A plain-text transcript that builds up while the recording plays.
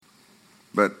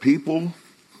But people,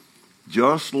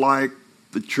 just like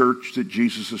the church that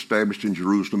Jesus established in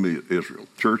Jerusalem, Israel,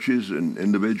 churches and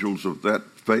individuals of that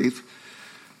faith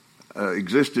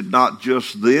existed not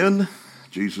just then.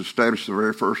 Jesus established the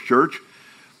very first church,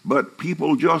 but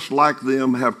people just like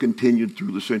them have continued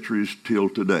through the centuries till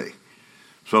today.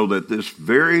 So that this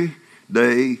very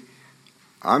day,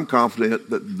 I'm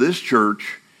confident that this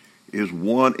church is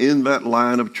one in that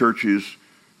line of churches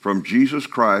from Jesus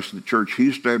Christ, the church he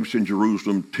established in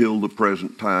Jerusalem, till the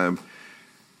present time.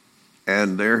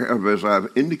 And there have, as I've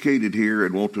indicated here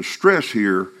and want to stress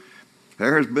here,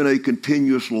 there has been a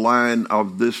continuous line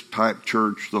of this type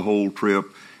church the whole trip,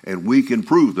 and we can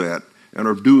prove that and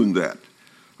are doing that.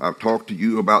 I've talked to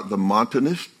you about the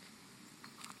Montanists,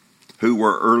 who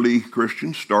were early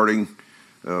Christians starting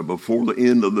before the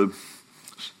end of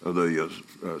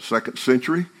the second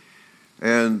century,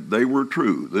 and they were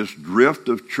true. This drift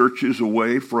of churches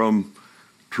away from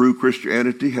true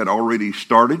Christianity had already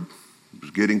started. It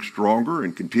was getting stronger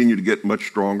and continued to get much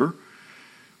stronger.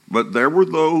 But there were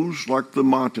those like the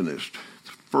Montanists,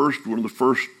 one of the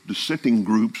first dissenting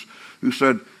groups, who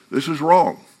said, this is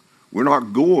wrong. We're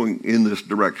not going in this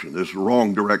direction, this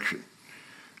wrong direction.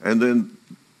 And then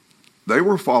they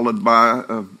were followed by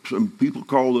some people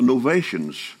called the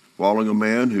Novatians, following a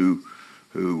man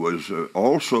who was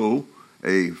also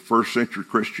a first century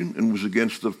Christian and was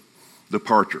against the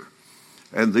departure.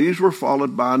 And these were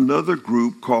followed by another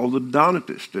group called the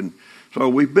Donatists. And so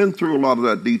we've been through a lot of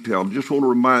that detail. I just want to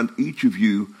remind each of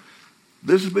you,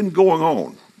 this has been going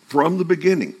on from the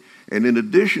beginning. And in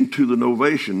addition to the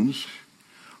Novatians,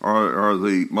 are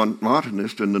the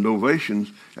Montanists and the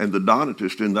Novatians and the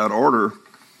Donatists in that order,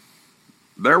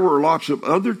 there were lots of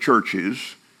other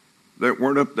churches that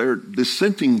weren't up there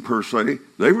dissenting per se.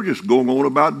 They were just going on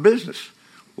about business.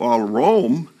 While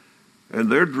Rome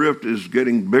and their drift is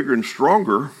getting bigger and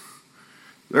stronger,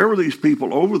 there were these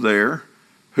people over there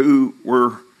who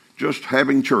were just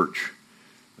having church.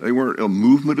 They weren't a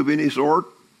movement of any sort.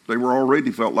 They were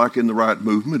already felt like in the right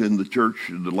movement in the church,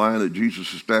 the line that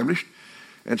Jesus established.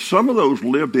 And some of those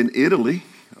lived in Italy.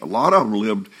 A lot of them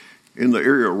lived in the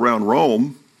area around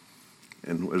Rome.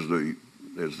 And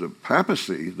as the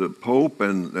papacy, the Pope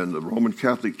and the Roman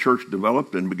Catholic Church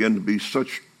developed and began to be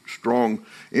such strong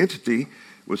entity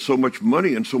with so much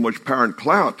money and so much power and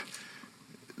clout,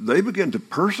 they began to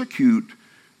persecute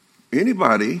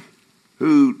anybody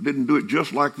who didn't do it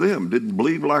just like them, didn't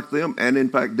believe like them, and in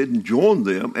fact didn't join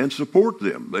them and support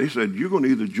them. They said, you're going to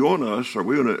either join us or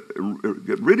we're going to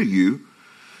get rid of you.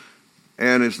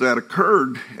 And as that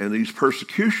occurred and these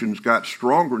persecutions got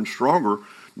stronger and stronger,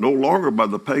 no longer by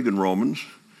the pagan Romans,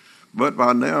 but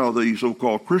by now the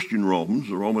so-called Christian Romans,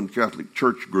 the Roman Catholic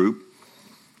Church group,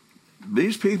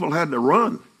 these people had to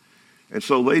run. And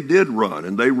so they did run,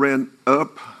 and they ran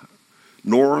up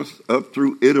north, up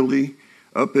through Italy,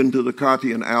 up into the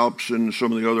Cottian Alps and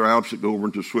some of the other Alps that go over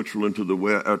into Switzerland to the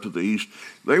west, to the east.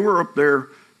 They were up there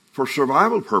for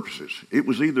survival purposes. It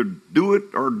was either do it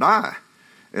or die.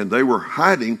 And they were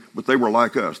hiding, but they were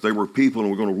like us. They were people,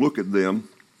 and we're going to look at them.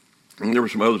 And there were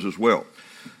some others as well.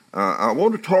 I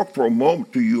want to talk for a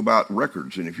moment to you about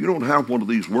records. And if you don't have one of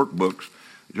these workbooks,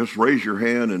 just raise your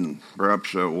hand, and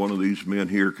perhaps one of these men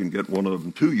here can get one of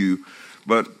them to you.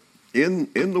 But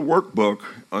in the workbook,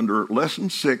 under Lesson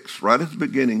 6, right at the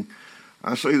beginning,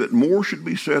 I say that more should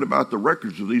be said about the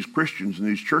records of these Christians and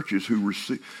these churches who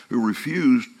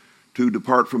refused to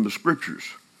depart from the Scriptures.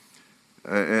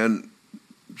 And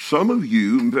some of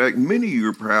you, in fact, many of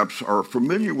you perhaps, are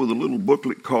familiar with a little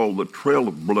booklet called The Trail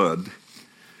of Blood.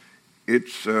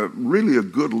 It's really a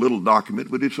good little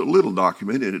document, but it's a little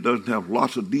document, and it doesn't have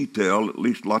lots of detail, at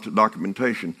least lots of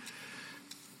documentation.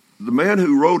 The man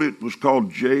who wrote it was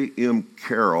called J.M.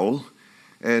 Carroll,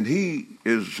 and he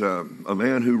is a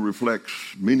man who reflects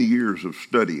many years of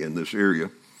study in this area.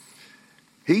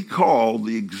 He called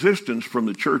the existence from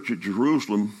the church at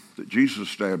Jerusalem that Jesus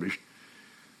established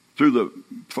through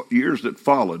the years that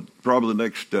followed, probably the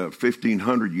next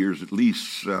 1,500 years at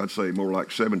least, I'd say more like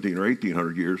 1,700 or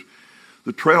 1,800 years,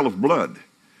 the trail of blood.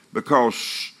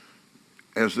 Because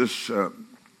as this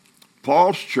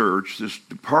Paul's church, this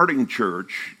departing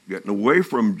church, getting away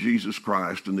from Jesus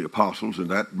Christ and the apostles and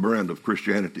that brand of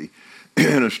Christianity,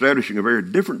 and establishing a very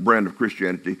different brand of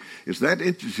Christianity, as that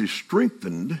entity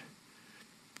strengthened,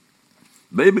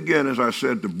 they began, as I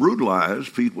said, to brutalize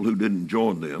people who didn't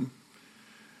join them.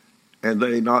 And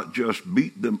they not just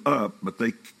beat them up, but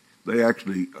they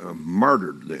actually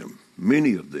martyred them,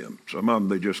 many of them. Some of them,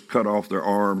 they just cut off their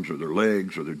arms or their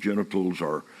legs or their genitals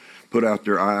or put out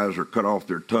their eyes or cut off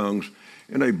their tongues.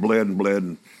 And they bled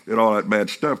and did all that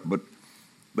bad stuff. But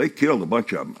They killed a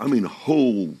bunch of them. I mean, a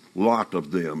whole lot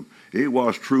of them. It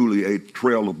was truly a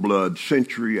trail of blood,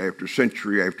 century after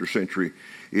century after century.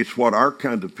 It's what our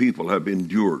kind of people have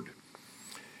endured.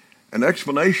 An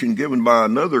explanation given by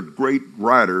another great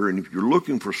writer, and if you're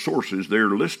looking for sources, they're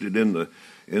listed in the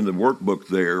workbook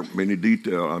there.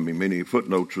 Many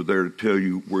footnotes are there to tell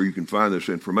you where you can find this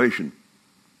information.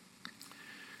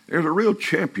 There's a real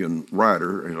champion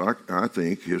writer, and I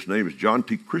think his name is John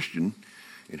T. Christian,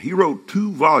 and he wrote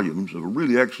 2 volumes of a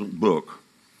really excellent book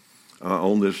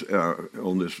on this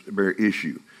very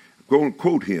issue. Going to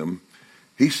quote him.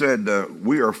 He said,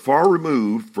 "We are far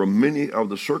removed from many of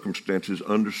the circumstances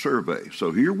under survey."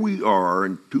 So here we are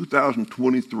in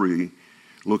 2023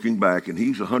 looking back, and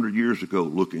he's 100 years ago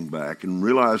looking back, and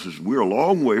realizes we're a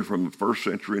long way from the 1st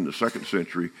century and the 2nd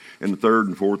century and the 3rd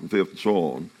and 4th and 5th and so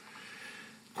on.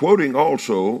 Quoting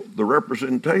also, the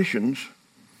representations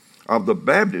of the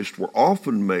Baptists were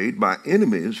often made by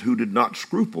enemies who did not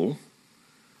scruple,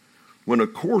 when a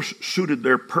course suited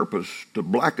their purpose, to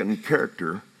blacken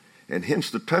character, and hence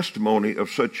the testimony of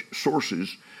such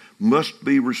sources must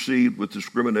be received with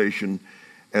discrimination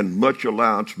and much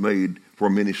allowance made for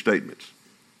many statements.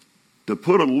 To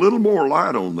put a little more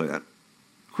light on that,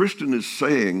 Christian is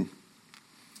saying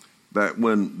that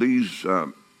when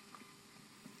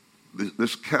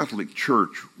this Catholic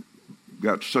Church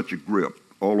got such a grip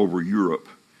all over Europe,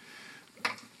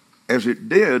 as it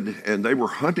did, and they were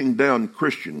hunting down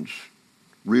Christians,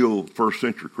 real 1st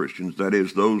century Christians, that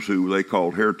is, those who they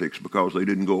called heretics because they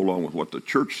didn't go along with what the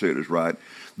church said is right.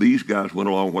 These guys went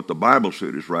along with what the Bible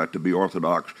said is right, to be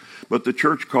orthodox, but the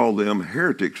church called them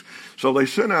heretics. So they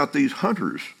sent out these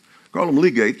hunters, call them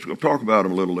legates, we'll talk about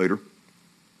them a little later,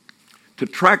 to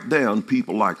track down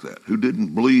people like that, who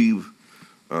didn't believe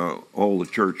all the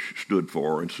church stood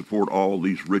for and support all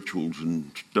these rituals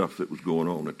and stuff that was going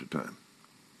on at the time.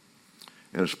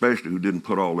 And especially who didn't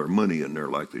put all their money in there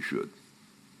like they should,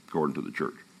 according to the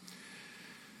church.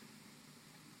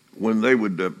 When they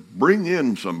would bring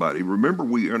in somebody, remember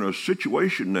we are in a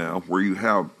situation now where you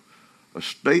have a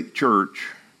state church,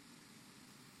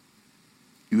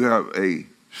 you have a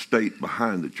state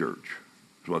behind the church.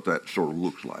 That's what that sort of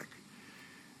looks like.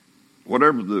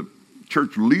 Whatever the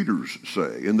church leaders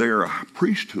say, and they are a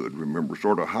priesthood, remember,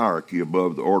 sort of hierarchy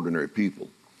above the ordinary people.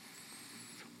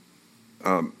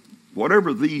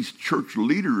 Whatever these church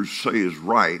leaders say is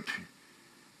right,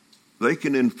 they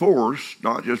can enforce,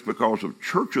 not just because of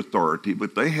church authority,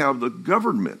 but they have the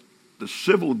government, the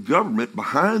civil government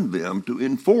behind them to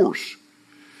enforce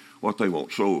what they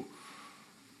want. So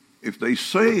if they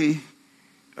say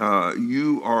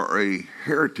you are a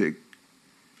heretic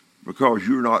because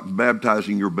you're not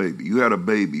baptizing your baby, you had a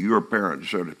baby, you're a parent,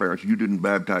 set of parents, you didn't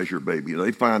baptize your baby, and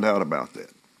they find out about that.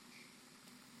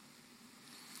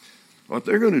 What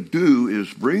they're going to do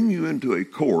is bring you into a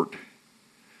court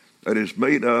that is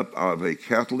made up of a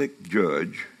Catholic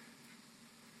judge,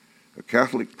 a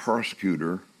Catholic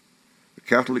prosecutor, a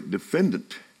Catholic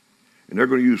defendant, and they're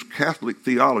going to use Catholic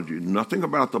theology, nothing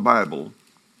about the Bible.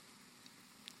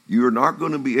 You're not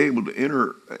going to be able to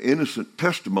enter innocent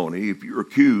testimony if you're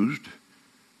accused.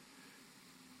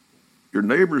 Your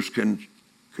neighbors can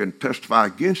testify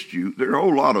against you. There are a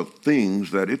whole lot of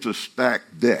things that it's a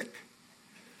stacked deck.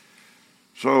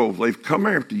 So they've come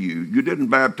after you. You didn't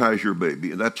baptize your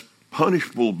baby, and that's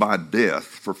punishable by death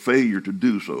for failure to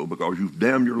do so, because you've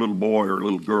damned your little boy or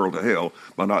little girl to hell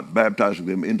by not baptizing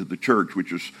them into the church,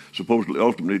 which is supposedly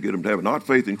ultimately to get them to heaven. Not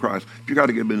faith in Christ. You got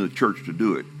to get them into the church to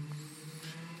do it.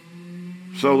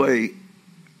 So they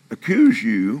accuse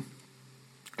you,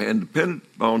 and depending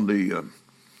on the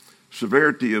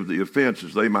severity of the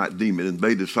offenses, they might deem it, and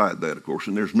they decide that, of course,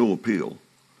 and there's no appeal.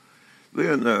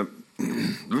 Then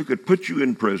they could put you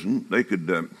in prison. They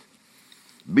could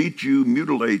beat you,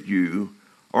 mutilate you,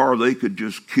 or they could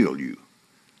just kill you.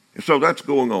 And so that's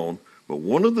going on. But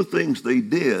one of the things they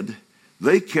did,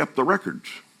 they kept the records.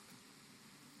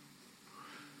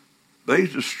 They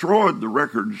destroyed the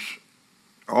records,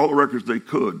 all the records they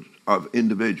could, of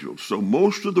individuals. So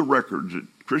most of the records that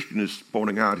Christian is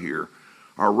pointing out here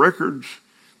are records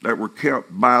that were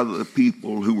kept by the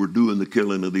people who were doing the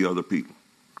killing of the other people.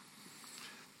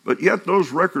 But yet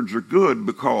those records are good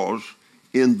because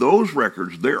in those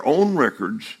records, their own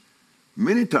records,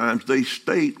 many times they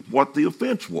state what the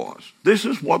offense was. This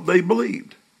is what they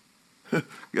believed.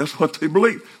 Guess what they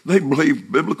believed? They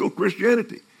believed biblical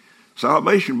Christianity,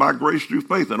 salvation by grace through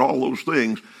faith, and all those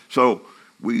things. So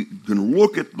we can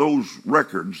look at those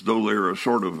records, though they're a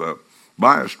sort of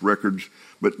biased records,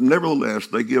 but nevertheless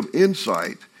they give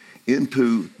insight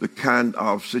into the kind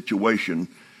of situation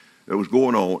that was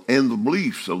going on and the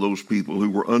beliefs of those people who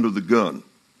were under the gun.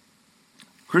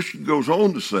 Christian goes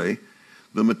on to say,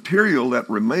 the material that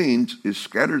remains is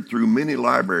scattered through many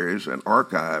libraries and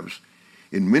archives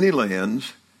in many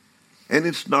lands, and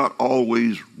it's not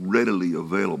always readily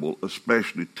available,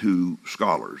 especially to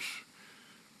scholars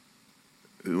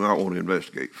who might want to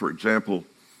investigate. For example,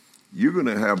 you're going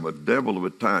to have a devil of a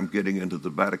time getting into the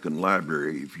Vatican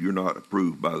Library if you're not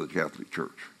approved by the Catholic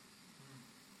Church.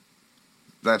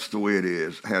 That's the way it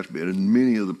is, has been in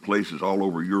many of the places all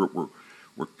over Europe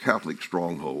were Catholic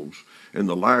strongholds, and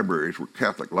the libraries were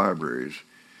Catholic libraries.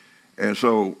 And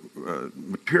so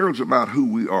materials about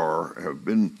who we are have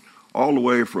been all the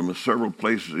way from several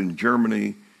places in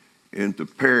Germany into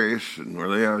Paris, and where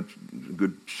they have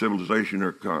good civilization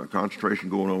or concentration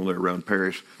going on there around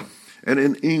Paris, and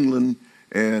in England,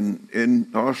 and in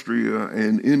Austria,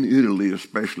 and in Italy,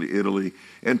 especially Italy,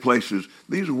 and places.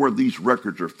 These are where these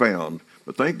records are found.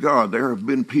 But thank God there have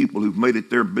been people who've made it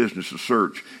their business to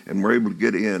search and were able to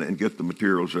get in and get the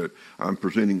materials that I'm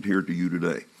presenting here to you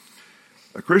today.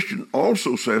 A Christian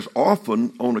also says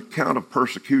often on account of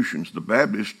persecutions, the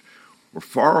Baptists were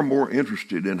far more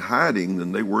interested in hiding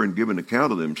than they were in giving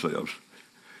account of themselves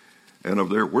and of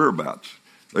their whereabouts.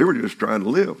 They were just trying to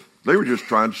live. They were just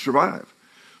trying to survive.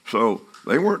 So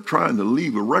they weren't trying to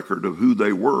leave a record of who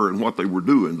they were and what they were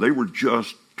doing. They were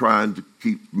just trying to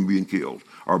keep from being killed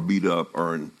or beat up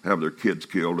or have their kids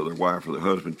killed or their wife or their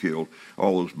husband killed,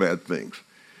 all those bad things.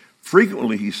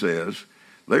 Frequently, he says,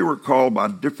 they were called by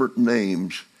different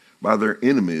names by their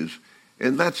enemies,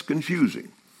 and that's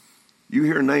confusing. You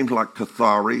hear names like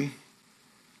Cathari,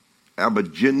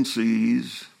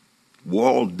 Albigenses,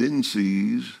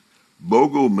 Waldenses,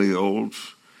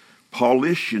 Bogomils,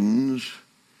 Paulicians.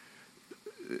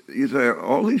 You say,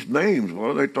 all these names,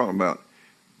 what are they talking about?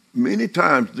 Many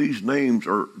times these names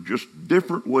are just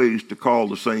different ways to call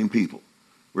the same people.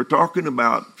 We're talking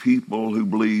about people who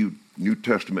believe New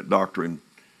Testament doctrine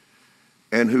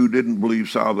and who didn't believe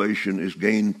salvation is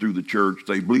gained through the church.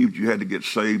 They believed you had to get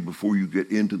saved before you get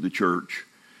into the church.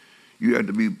 You had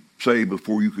to be saved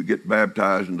before you could get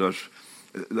baptized, and thus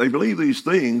they believe these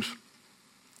things.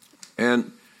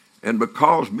 And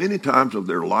because many times of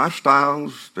their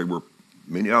lifestyles, they were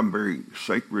many of them very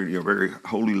sacred, very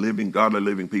holy living, godly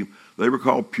living people. They were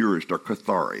called purists or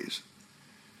Catharis.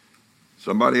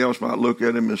 Somebody else might look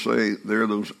at them and say they're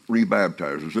those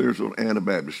rebaptizers. There's those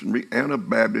Anabaptists. And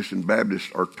Anabaptists and Baptists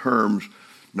are terms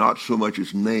not so much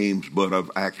as names but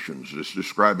of actions. It's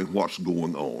describing what's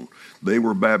going on. They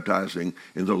were baptizing,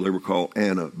 and so they were called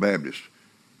Anabaptists.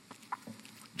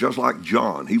 Just like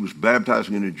John, he was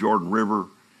baptizing in the Jordan River.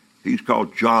 He's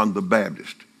called John the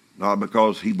Baptist. Not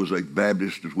because he was a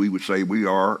Baptist, as we would say we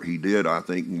are. He did, I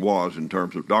think, and was in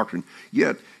terms of doctrine.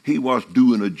 Yet he was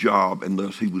doing a job, and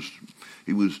thus he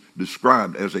was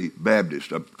described as a Baptist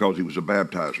because he was a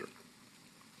baptizer.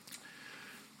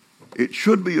 It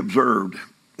should be observed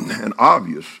and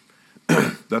obvious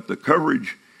that the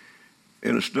coverage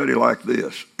in a study like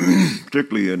this,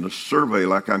 particularly in a survey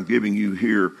like I'm giving you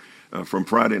here from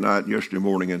Friday night, yesterday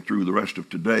morning, and through the rest of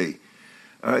today,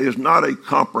 is not a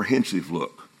comprehensive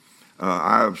look.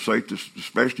 I say to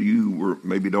especially you who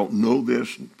maybe don't know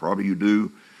this, and probably you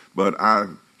do, but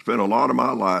I've spent a lot of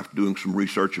my life doing some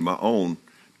research of my own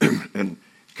and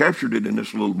captured it in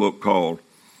this little book called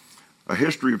A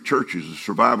History of Churches, the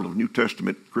Survival of New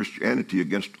Testament Christianity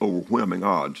Against Overwhelming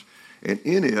Odds. And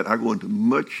in it, I go into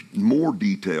much more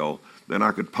detail than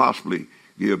I could possibly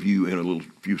give you in a little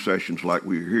few sessions like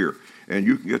we're here. And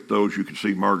you can get those. You can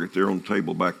see Margaret there on the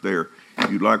table back there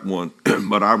if you'd like one.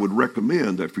 But I would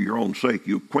recommend that for your own sake,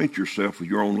 you acquaint yourself with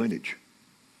your own lineage.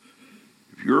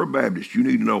 If you're a Baptist, you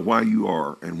need to know why you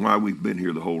are and why we've been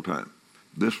here the whole time.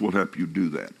 This will help you do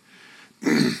that.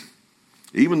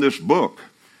 Even this book,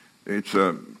 it's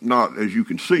not, as you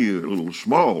can see, a little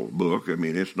small book. I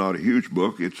mean, it's not a huge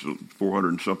book. It's 400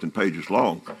 and something pages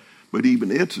long. But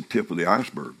even it's the tip of the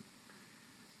iceberg.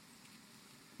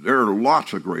 There are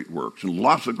lots of great works and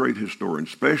lots of great historians,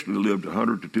 especially who lived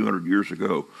 100 to 200 years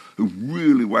ago, who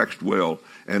really waxed well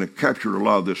and have captured a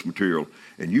lot of this material.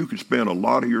 And you can spend a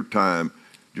lot of your time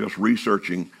just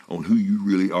researching on who you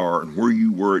really are and where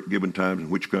you were at given times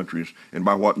and which countries and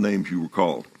by what names you were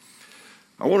called.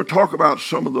 I want to talk about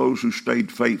some of those who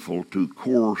stayed faithful to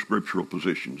core scriptural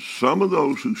positions. Some of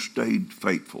those who stayed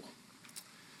faithful.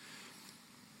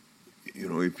 You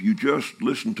know, if you just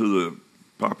listen to the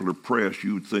popular press,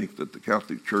 you would think that the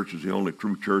Catholic Church is the only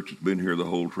true church that's been here the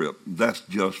whole trip. That's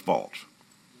just false.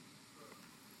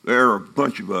 There are a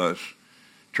bunch of us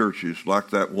churches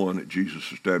like that one that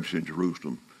Jesus established in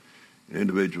Jerusalem, and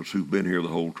individuals who've been here the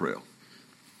whole trail.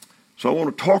 So I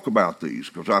want to talk about these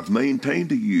because I've maintained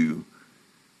to you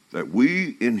that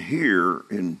we in here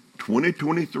in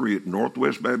 2023 at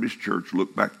Northwest Baptist Church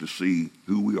look back to see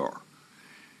who we are.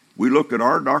 We look at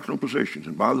our doctrinal positions,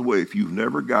 and by the way, if you've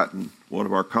never gotten one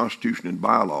of our Constitution and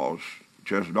bylaws, which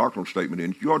has a doctrinal statement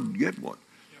in it, you ought to get one.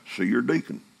 See your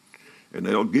deacon, and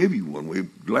they'll give you one. We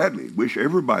gladly wish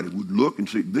everybody would look and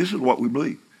see, this is what we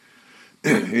believe.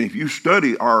 And if you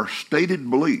study our stated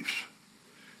beliefs,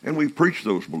 and we preach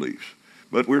those beliefs,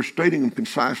 but we're stating them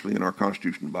concisely in our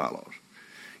Constitution and bylaws.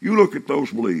 You look at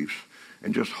those beliefs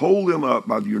and just hold them up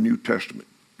by your New Testament.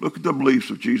 Look at the beliefs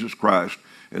of Jesus Christ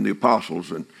and the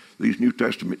apostles and these New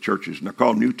Testament churches. And I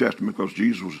call them New Testament because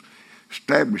Jesus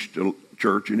established a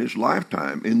church in his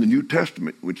lifetime in the New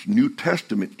Testament, which New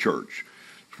Testament church.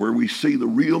 It's where we see the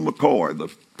real McCoy, the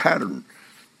pattern.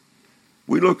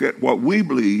 We look at what we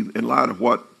believe in light of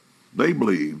what they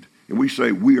believed, and we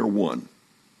say we are one.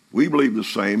 We believe the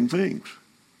same things.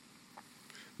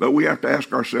 But we have to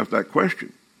ask ourselves that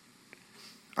question.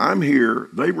 I'm here,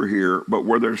 they were here, but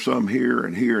were there some here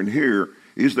and here and here?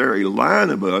 Is there a line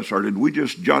of us, or did we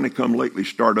just Johnny-come-lately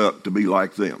start up to be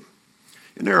like them?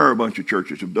 And there are a bunch of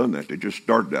churches who've done that. They just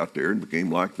started out there and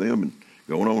became like them and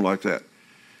going on like that.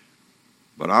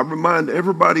 But I remind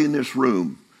everybody in this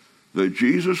room that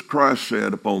Jesus Christ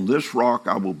said, upon this rock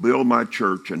I will build my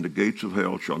church, and the gates of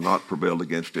hell shall not prevail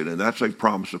against it. And that's a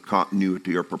promise of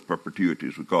continuity or perpetuity,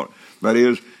 as we call it. That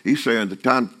is, he's saying the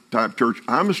type church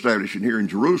I'm establishing here in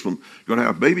Jerusalem is going to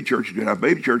have baby churches, going to have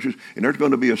baby churches, and there's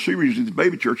going to be a series of these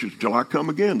baby churches until I come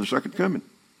again, the second coming.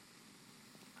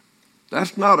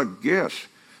 That's not a guess.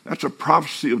 That's a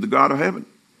prophecy of the God of heaven.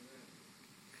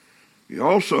 He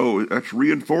also, that's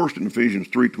reinforced in Ephesians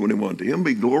 3:21. To him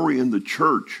be glory in the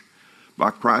church by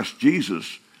Christ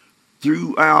Jesus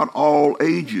throughout all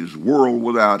ages, world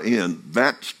without end.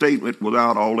 That statement,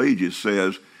 without all ages,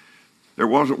 says there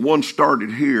wasn't one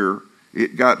started here,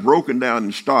 it got broken down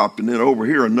and stopped, and then over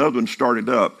here another one started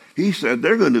up. He said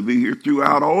they're going to be here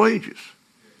throughout all ages.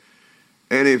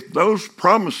 And if those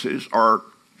promises are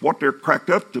what they're cracked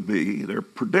up to be, they're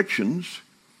predictions,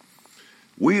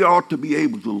 we ought to be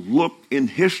able to look in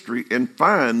history and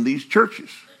find these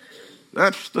churches.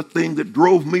 That's the thing that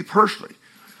drove me personally.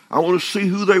 I want to see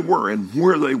who they were and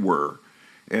where they were.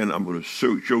 And I'm going to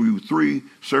show you three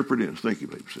separate ends. Thank you,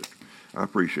 baby sister. I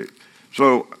appreciate it.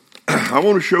 So I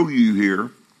want to show you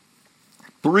here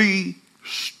three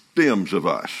stems of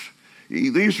us.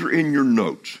 These are in your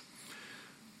notes.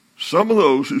 Some of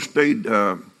those who stayed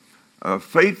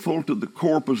faithful to the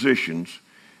core positions,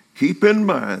 keep in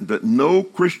mind that no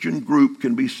Christian group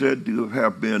can be said to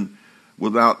have been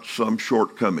without some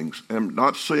shortcomings. I'm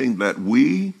not saying that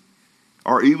we,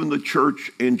 or even the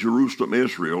church in Jerusalem,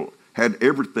 Israel, had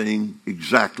everything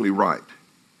exactly right.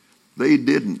 They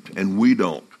didn't, and we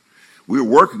don't. We're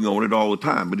working on it all the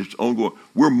time, but it's ongoing.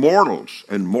 We're mortals,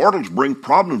 and mortals bring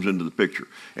problems into the picture.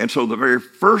 And so the very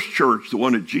first church, the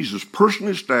one that Jesus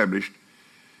personally established,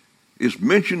 is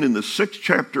mentioned in the 6th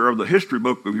chapter of the history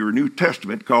book of your New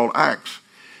Testament called Acts.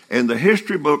 And the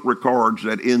history book records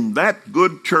that in that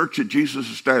good church that Jesus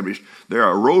established, there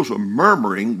arose a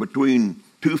murmuring between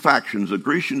two factions, the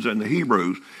Grecians and the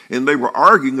Hebrews, and they were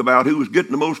arguing about who was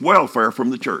getting the most welfare from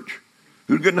the church.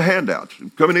 Who's getting the handouts?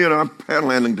 Coming in, I'm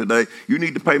panhandling today. You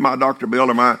need to pay my doctor bill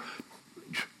or my...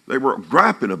 They were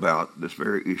griping about this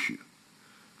very issue.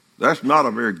 That's not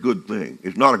a very good thing.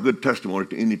 It's not a good testimony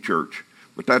to any church,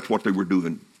 but that's what they were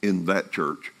doing in that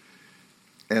church.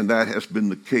 And that has been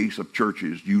the case of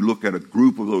churches. You look at a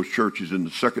group of those churches in the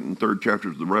 2nd and 3rd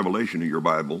chapters of the Revelation of your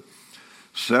Bible.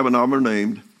 7 of them are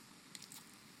named.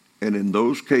 And in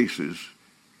those cases,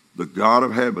 the God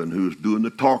of heaven who is doing the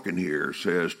talking here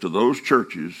says to those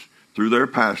churches, through their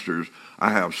pastors,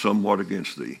 I have somewhat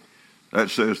against thee. That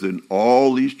says that in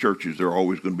all these churches, there are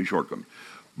always going to be shortcomings.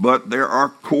 But there are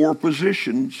core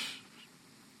positions.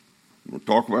 We'll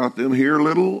talk about them here a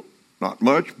little. Not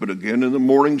much, but again in the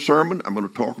morning sermon, I'm going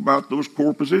to talk about those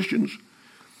core positions.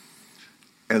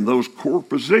 And those core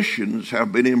positions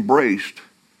have been embraced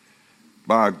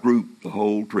by a group the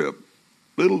whole trip.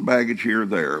 Little baggage here or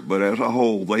there, but as a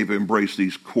whole, they've embraced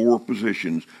these core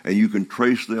positions, and you can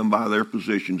trace them by their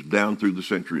positions down through the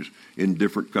centuries in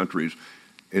different countries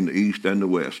in the East and the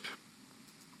West.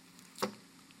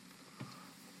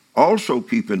 Also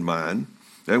keep in mind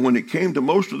that when it came to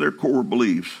most of their core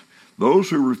beliefs, those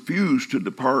who refused to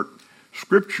depart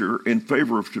Scripture in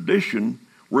favor of tradition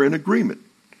were in agreement.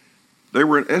 They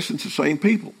were in essence the same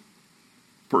people.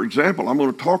 For example, I'm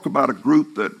going to talk about a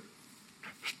group that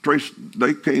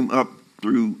they came up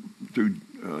through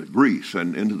Greece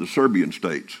and into the Serbian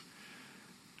states.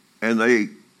 And they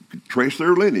could trace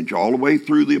their lineage all the way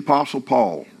through the Apostle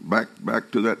Paul,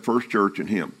 back to that first church and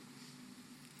him.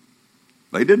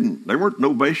 They weren't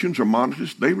Novatians or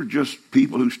Montasts. They were just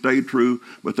people who stayed true,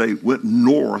 but they went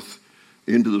north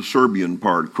into the Serbian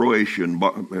part, Croatia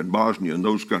and Bosnia and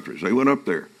those countries. They went up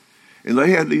there. And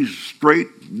they had these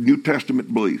straight New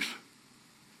Testament beliefs.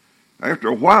 After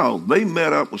a while, they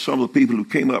met up with some of the people who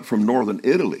came up from northern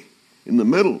Italy in the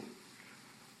middle,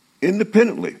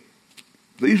 independently.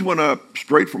 These went up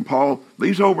straight from Paul.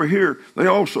 These over here, they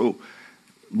also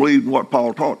believed in what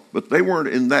Paul taught, but they weren't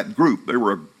in that group. They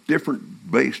were a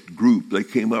different based group. They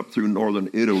came up through northern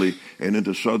Italy and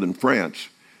into southern France.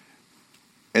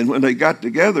 And when they got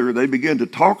together, they began to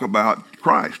talk about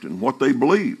Christ and what they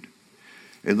believed.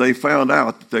 And they found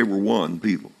out that they were one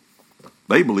people.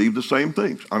 They believed the same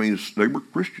things. I mean, they were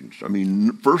Christians. I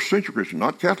mean, first century Christians,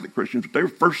 not Catholic Christians, but they were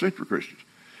first century Christians.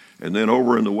 And then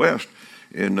over in the West,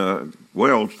 in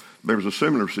Wales, there was a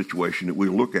similar situation that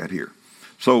we'll look at here.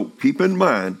 So keep in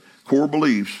mind, core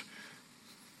beliefs.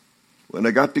 When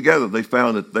they got together, they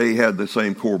found that they had the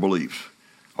same core beliefs.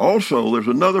 Also, there's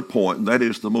another point, and that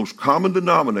is the most common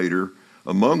denominator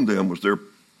among them was their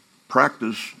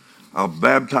practice of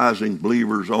baptizing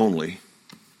believers only.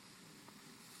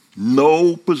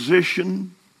 No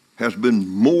position has been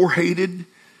more hated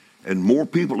and more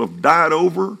people have died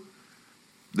over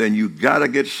than you got to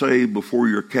get saved before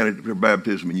you're a candidate for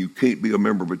baptism, and you can't be a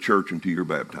member of a church until you're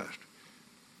baptized.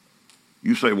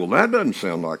 You say, well, that doesn't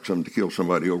sound like something to kill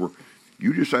somebody over.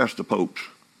 You just ask the popes.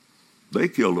 They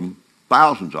killed them,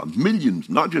 thousands of them, millions,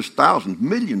 not just thousands,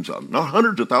 millions of them, not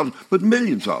hundreds of thousands, but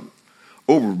millions of them,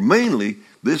 over mainly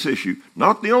this issue.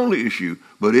 Not the only issue,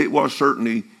 but it was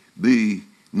certainly the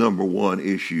number one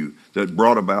issue that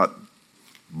brought about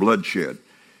bloodshed.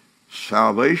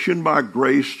 Salvation by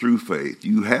grace through faith.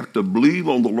 You have to believe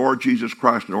on the Lord Jesus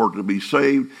Christ in order to be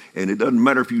saved, and it doesn't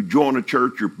matter if you join a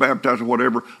church, you're baptized or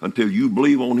whatever, until you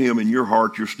believe on him in your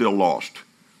heart, you're still lost.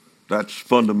 That's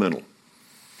fundamental.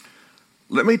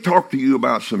 Let me talk to you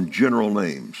about some general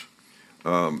names.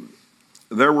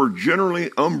 There were generally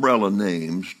umbrella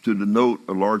names to denote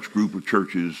a large group of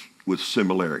churches with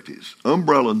similarities.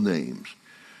 Umbrella names.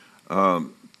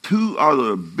 Two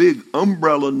other big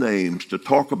umbrella names to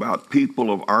talk about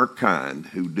people of our kind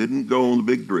who didn't go on the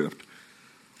big drift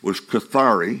was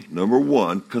Cathari, number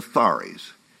one,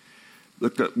 Catharis.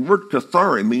 The word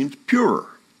Cathari means pure.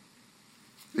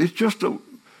 It's just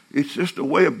a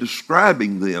way of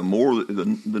describing them more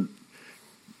than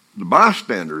the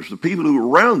bystanders, the people who were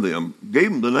around them, gave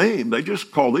them the name. They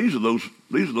just call these are those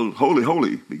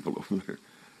holy people over there.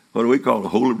 What do we call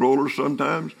them, holy rollers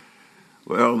sometimes?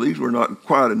 Well, these were not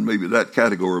quite in maybe that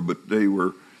category, but they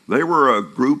were a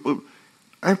group of,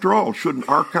 after all, shouldn't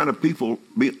our kind of people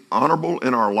be honorable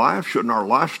in our life? Shouldn't our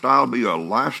lifestyle be a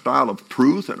lifestyle of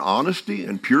truth and honesty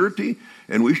and purity?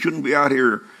 And we shouldn't be out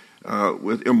here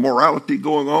with immorality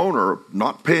going on, or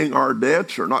not paying our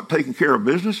debts, or not taking care of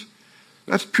business.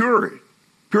 That's pure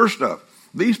stuff.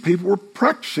 These people were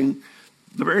practicing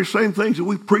the very same things that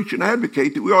we preach and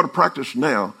advocate that we ought to practice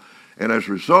now. And as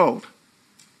a result,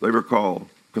 they were called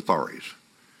Catharis.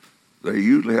 They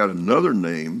usually had another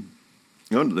name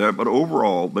under that, but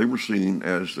overall they were seen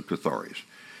as the Catharis.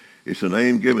 It's a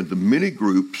name given to many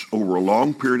groups over a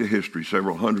long period of history,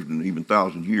 several hundred and even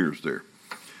thousand years there.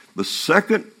 The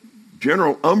second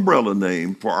general umbrella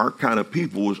name for our kind of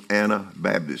people was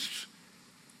Anabaptists.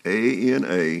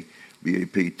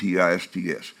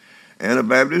 Anabaptists.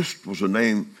 Anabaptist was a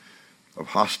name of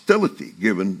hostility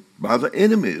given by the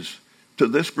enemies to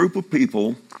this group of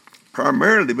people,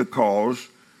 primarily because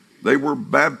they were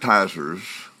baptizers.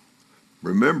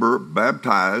 Remember,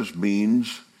 baptize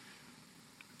means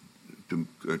to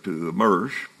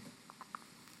immerse.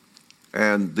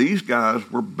 And these guys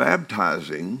were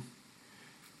baptizing,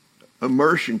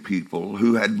 immersing people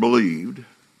who had believed.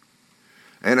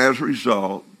 And as a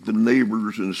result, the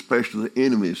neighbors and especially the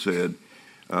enemy said,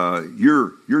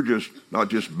 you're just not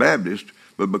just Baptist,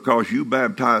 but because you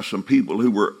baptized some people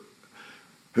who were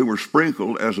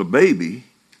sprinkled as a baby,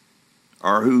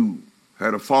 or who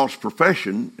had a false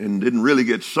profession and didn't really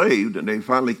get saved, and they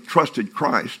finally trusted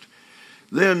Christ,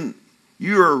 then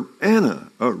you're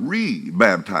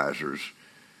re-baptizers.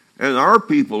 And our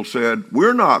people said,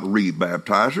 we're not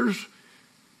re-baptizers.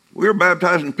 We're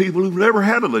baptizing people who've never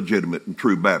had a legitimate and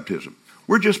true baptism.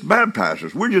 We're just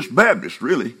baptizers. We're just Baptists,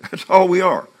 really. That's all we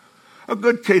are. A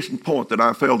good case in point that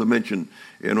I failed to mention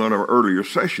in one of our earlier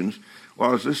sessions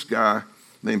was this guy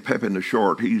named Pepin the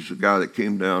Short. He's a guy that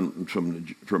came down from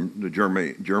the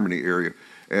Germany area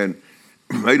and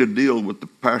made a deal with the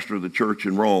pastor of the church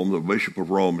in Rome, the Bishop of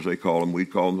Rome, as they call him. We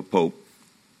call him the Pope.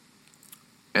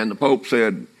 And the Pope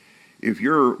said, if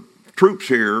your troops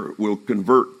here will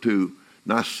convert to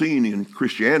Nicene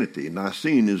Christianity.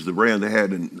 Nicene is the brand they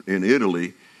had in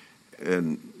Italy,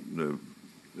 and the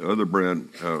other brand,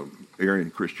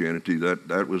 Arian Christianity,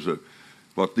 that was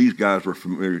what these guys were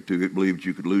familiar to. It believed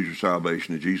you could lose your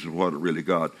salvation and Jesus wasn't really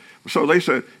God. So they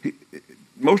said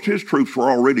most of his troops were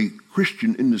already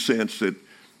Christian in the sense that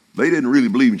they didn't really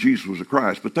believe Jesus was a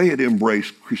Christ, but they had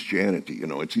embraced Christianity. You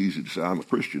know, it's easy to say I'm a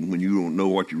Christian when you don't know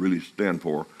what you really stand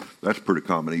for. That's pretty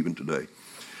common even today.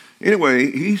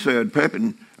 Anyway, he said,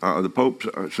 Pepin, the Pope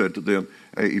said to them,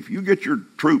 hey, if you get your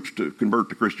troops to convert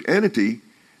to Christianity,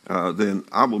 then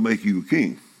I will make you a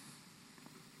king.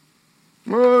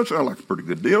 Well, that sounds like a pretty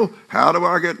good deal. How do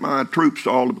I get my troops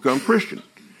all to become Christian?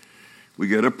 We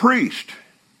get a priest.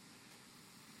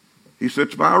 He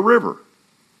sits by a river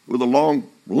with a long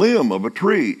limb of a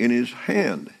tree in his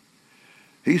hand.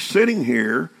 He's sitting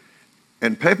here,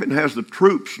 and Pepin has the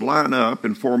troops line up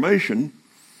in formation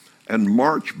and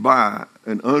march by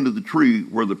and under the tree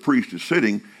where the priest is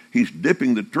sitting. He's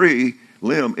dipping the tree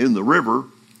limb in the river,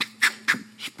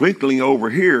 sprinkling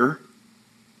over here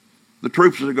the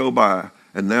troops that go by,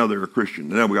 and now they're a Christian.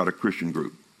 Now we got a Christian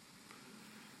group.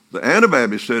 The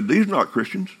Anabaptists said, these are not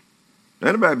Christians. The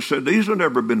Anabaptists said, these have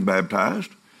never been baptized.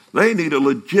 They need a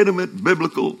legitimate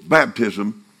biblical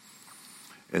baptism,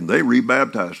 and they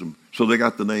rebaptized them. So they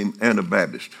got the name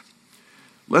Anabaptist.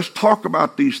 Let's talk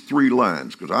about these three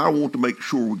lines, because I want to make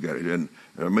sure we get it. And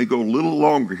I may go a little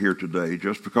longer here today,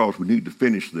 just because we need to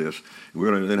finish this. We're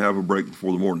going to then have a break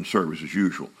before the morning service, as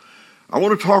usual. I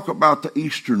want to talk about the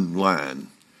eastern line.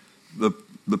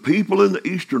 The people in the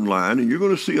eastern line, and you're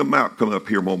going to see a map come up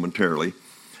here momentarily,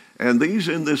 and these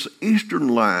in this eastern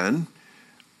line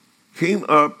came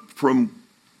up from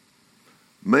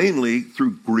mainly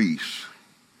through Greece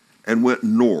and went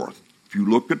north. If you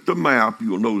look at the map,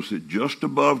 you'll notice that just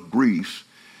above Greece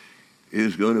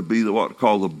is going to be what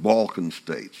called the Balkan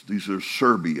states. These are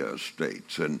Serbia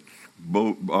states and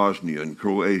Bosnia and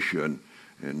Croatia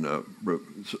and a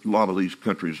lot of these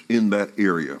countries in that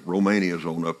area. Romania's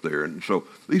on up there. And so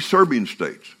these Serbian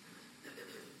states.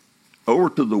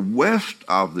 Over to the west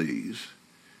of these,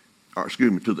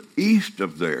 to the east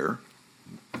of there,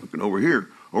 looking over here,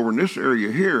 over in this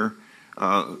area here,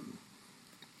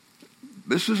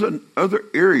 this is another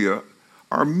area,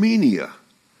 Armenia.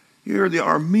 Here are the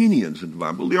Armenians in the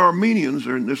Bible. The Armenians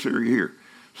are in this area here.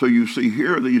 So you see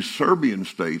here these Serbian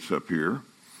states up here,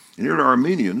 and here are the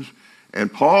Armenians.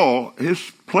 And Paul,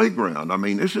 his playground, I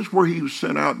mean, this is where he was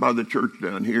sent out by the church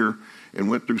down here and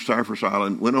went through Cyprus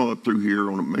Island, went on up through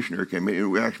here on a missionary campaign.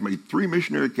 We actually made 3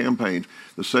 missionary campaigns.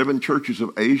 The 7 churches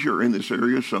of Asia are in this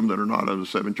area, some that are not of the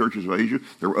 7 churches of Asia.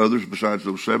 There were others besides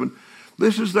those 7.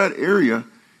 This is that area.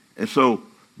 And so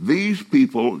these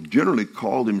people generally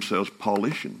call themselves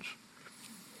Paulicians.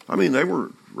 I mean, they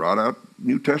were right out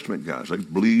New Testament guys. They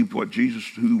believed what Jesus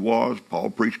who was.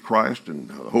 Paul preached Christ and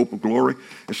the hope of glory.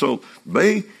 And so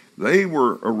they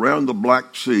were around the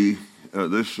Black Sea,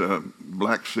 this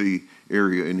Black Sea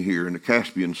area in here, in the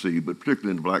Caspian Sea, but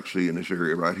particularly in the Black Sea in this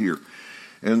area right here.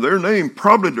 And their name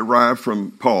probably derived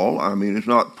from Paul. I mean, it's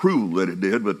not proved that it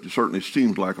did, but it certainly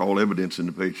seems like all evidence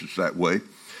indicates it's that way.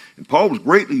 And Paul was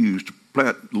greatly used to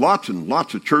plant lots and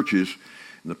lots of churches.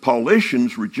 And the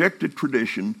Paulicians rejected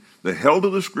tradition. They held to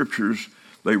the scriptures.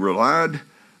 They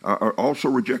also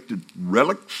rejected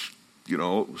relics,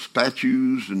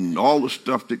 statues and all the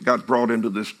stuff that got brought into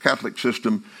this Catholic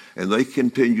system. And they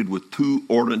continued with 2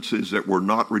 ordinances that were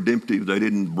not redemptive. They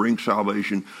didn't bring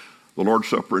salvation. The Lord's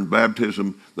Supper and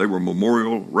baptism, they were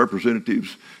memorial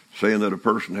representatives, saying that a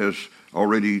person has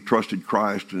already trusted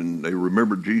Christ and they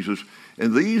remembered Jesus.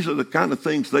 And these are the kind of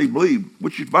things they believe,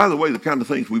 which is, by the way, the kind of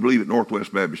things we believe at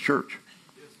Northwest Baptist Church.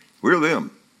 We're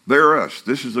them. They're us.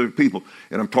 This is the people.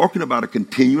 And I'm talking about a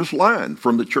continuous line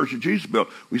from the Church of Jesus built.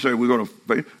 We say we're going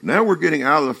to, now we're getting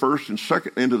out of the first and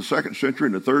second, into the 2nd century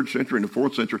and the 3rd century and the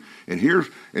 4th century. And here's,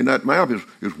 in that map is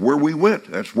where we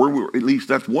went. That's where we were, at least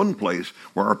that's one place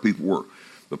where our people were.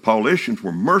 The Paulicians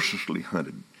were mercilessly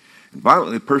hunted and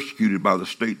violently persecuted by the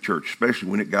state church, especially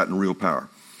when it got in real power.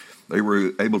 They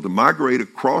were able to migrate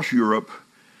across Europe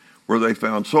where they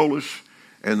found solace,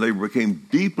 and they became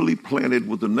deeply planted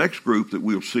with the next group that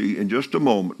we'll see in just a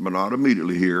moment, but not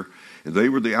immediately here, and they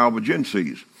were the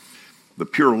Albigenses. The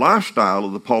pure lifestyle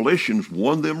of the Paulicians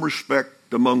won them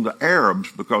respect among the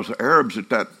Arabs, because the Arabs at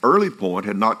that early point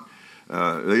had not,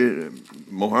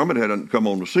 Muhammad hadn't come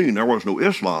on the scene. There was no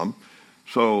Islam.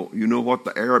 So you know what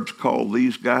the Arabs call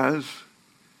these guys?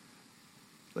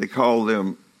 They call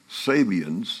them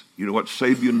Sabians. You know what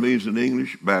Sabian means in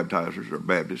English? Baptizers or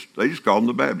Baptists. They just call them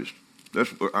the Baptists.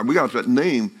 We got that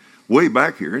name way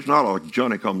back here. It's not a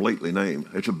Johnny-come-lately name.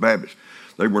 It's a Baptist.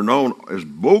 They were known as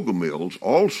Bogomils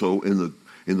also in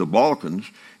the Balkans.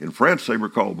 In France, they were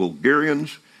called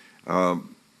Bulgarians. They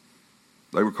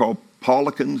were called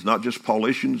Paulicians, not just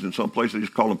Paulicians. In some places, they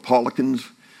just call them Paulicians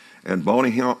and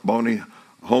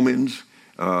Bonihomins,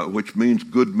 which means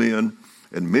good men.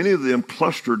 And many of them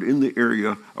clustered in the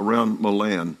area around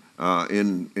Milan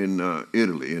in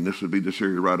Italy. And this would be this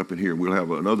area right up in here. We'll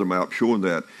have another map showing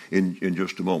that in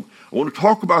just a moment. I want to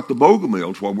talk about the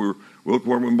Bogomils while we're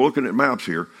looking at maps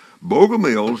here.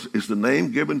 Bogomils is the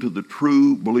name given to the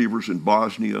true believers in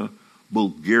Bosnia,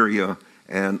 Bulgaria,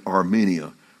 and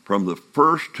Armenia from the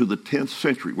 1st to the 10th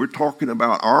century. We're talking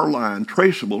about our line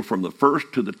traceable from the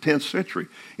 1st to the 10th century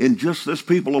in just this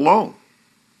people alone.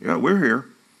 Yeah, we're here.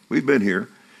 We've been here.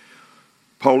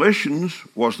 Paulicians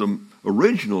was the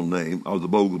original name of the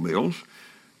Bogomils,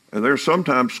 and they're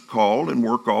sometimes called and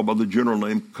were called by the general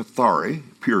name Cathari,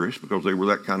 purists, because they were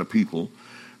that kind of people.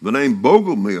 The name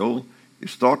Bogomil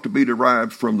is thought to be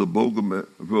derived from the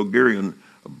Bulgarian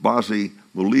Bazi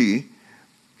Muli,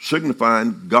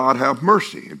 signifying God have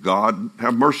mercy. God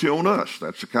have mercy on us.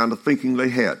 That's the kind of thinking they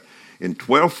had. In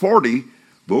 1240,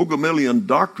 Bogomilian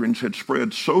doctrines had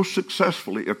spread so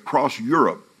successfully across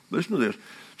Europe. Listen to this.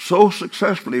 So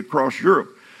successfully across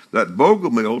Europe that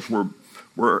Bogomils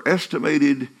were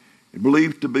estimated and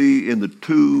believed to be in the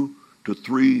 2 to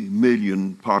 3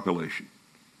 million population.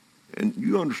 And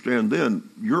you understand then,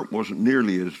 Europe wasn't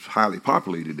nearly as highly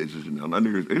populated as it is now.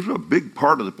 It was a big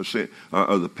part of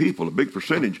the people, a big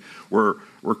percentage were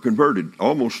converted,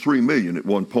 almost 3 million at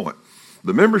one point.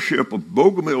 The membership of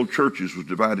Bogomil churches was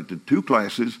divided into two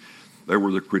classes. There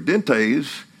were the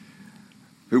credentes,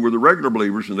 who were the regular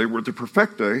believers, and they were the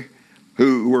perfecti,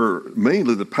 who were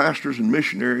mainly the pastors and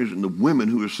missionaries and the women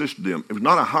who assisted them. It was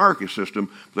not a hierarchy system,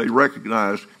 but they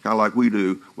recognized, kind of like we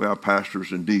do, we have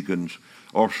pastors and deacons,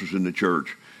 officers in the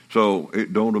church. So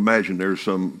don't imagine there's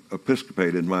some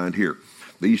episcopate in mind here.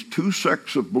 These two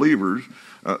sects of believers,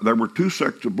 there were two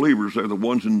sects of believers. They're the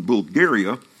ones in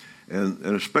Bulgaria, and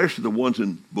especially the ones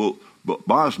in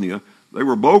Bosnia. They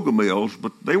were Bogomils,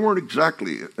 but they weren't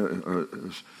exactly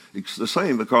the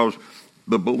same, because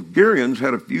the Bulgarians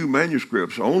had a few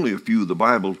manuscripts, only a few of the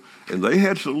Bible, and they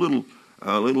had some little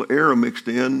error mixed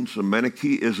in, some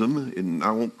Manichaeism, and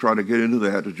I won't try to get into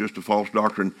that. It's just a false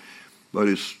doctrine. But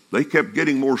they kept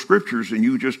getting more scriptures, and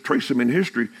you just trace them in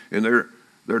history, and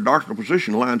their doctrinal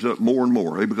position lines up more and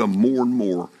more. They become more and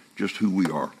more just who we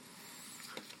are.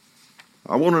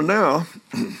 I want to now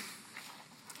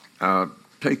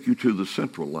take you to the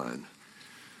central line.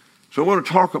 So I want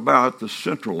to talk about the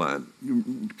central line.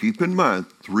 Keep in mind,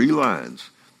 3 lines.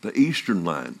 The eastern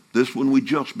line, this one we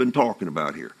just been talking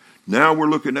about here. Now we're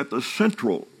looking at the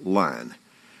central line.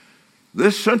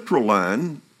 This central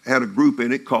line had a group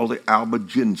in it called the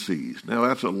Albigenses. Now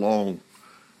that's a long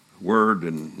word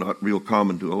and not real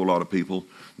common to a whole lot of people.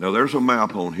 Now there's a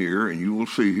map on here, and you will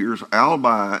see here's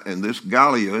Albi, and this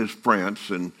Gallia is France.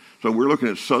 And so we're looking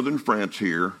at southern France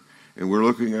here, and we're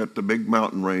looking at the big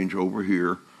mountain range over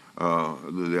here,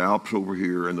 the Alps over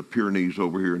here, and the Pyrenees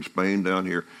over here in Spain down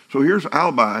here. So here's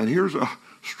Albi, and here's a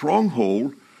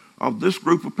stronghold of this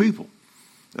group of people.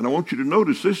 And I want you to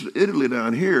notice this is Italy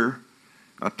down here.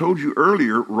 I told you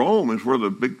earlier, Rome is where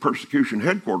the big persecution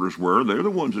headquarters were. They're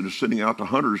the ones that are sending out the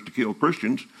hunters to kill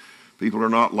Christians. People are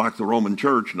not like the Roman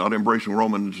church, not embracing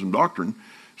Romanism doctrine.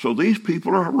 So these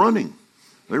people are running.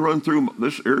 They run through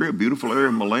this area, beautiful area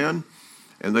of Milan,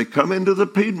 and they come into the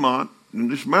Piedmont, in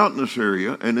this mountainous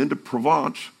area, and into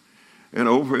Provence, and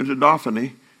over into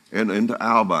Dauphiny, and into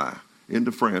Albi,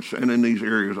 into France, and in these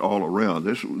areas all around.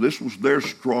 This was their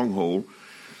stronghold.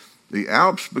 The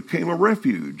Alps became a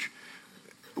refuge.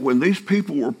 When these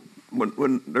people were,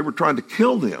 when they were trying to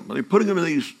kill them, they putting them in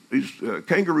these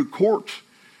kangaroo courts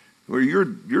where you're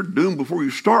doomed before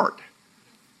you start,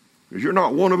 because you're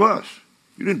not one of us.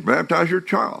 You didn't baptize your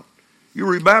child. You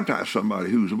rebaptized somebody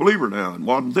who's a believer now and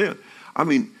wasn't then. I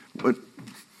mean,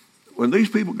 when these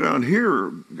people down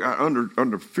here got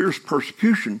under fierce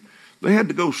persecution, they had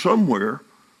to go somewhere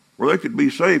where they could be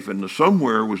safe, and the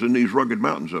somewhere was in these rugged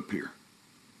mountains up here.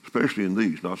 Especially in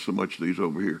these, not so much these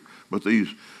over here, but these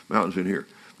mountains in here.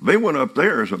 They went up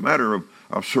there as a matter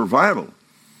of survival.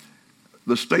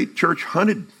 The state church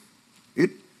hunted.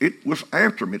 It was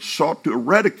after them. It sought to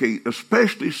eradicate,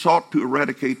 especially sought to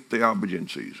eradicate the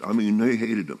Albigenses. I mean, they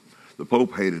hated them. The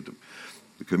Pope hated them.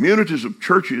 The communities of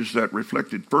churches that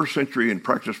reflected first century and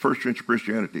practiced first century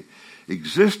Christianity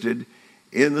existed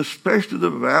in especially the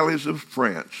valleys of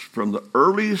France, from the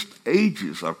earliest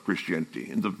ages of Christianity,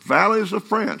 in the valleys of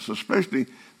France, especially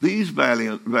these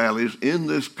valleys in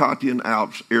this Cottian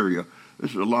Alps area.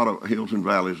 There's a lot of hills and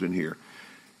valleys in here.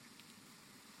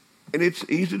 And it's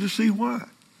easy to see why.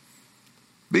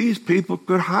 These people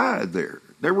could hide there.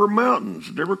 There were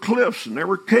mountains, there were cliffs, and there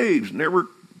were caves, and there were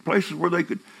places where they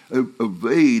could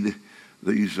evade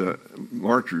these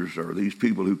marchers or these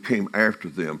people who came after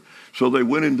them. So they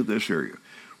went into this area.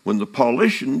 When the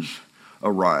Paulicians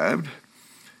arrived,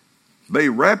 they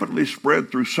rapidly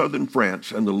spread through southern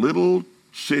France and the little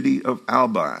city of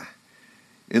Albi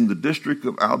in the district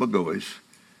of Albigois,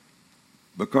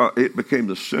 because it became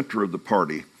the center of the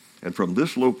party. And from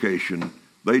this location,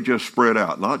 they just spread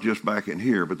out, not just back in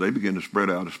here, but they began to spread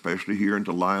out, especially here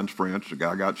into Lyons, France. The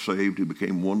guy got saved who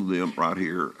became one of them right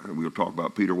here. We'll talk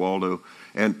about Peter Waldo.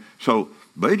 And so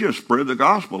they just spread the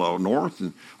gospel all north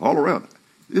and all around.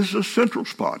 This is a central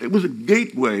spot. It was a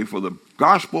gateway for the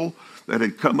gospel that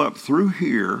had come up through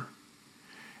here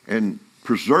and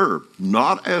preserved,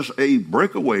 not as a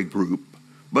breakaway group,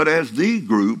 but as the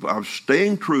group of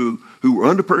staying true who were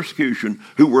under persecution,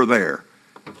 who were there.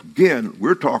 Again,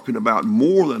 we're talking about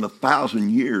more than 1,000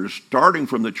 years, starting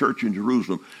from the church in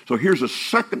Jerusalem. So here's a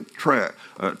second trunk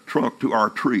to our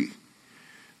tree.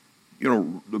 You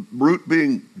know, the root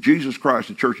being Jesus Christ,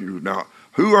 the church in Jerusalem. Now,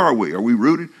 who are we? Are we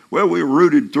rooted? Well, we're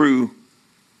rooted through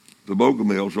the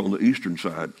Bogomils on the eastern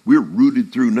side. We're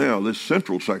rooted through now this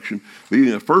central section,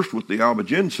 being first with the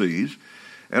Albigenses.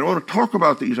 And I want to talk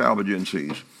about these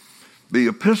Albigenses. The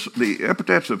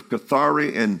epithets of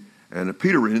Cathari and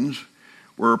Epeterins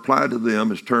were applied to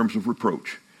them as terms of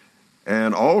reproach.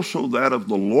 And also that of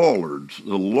the Lollards.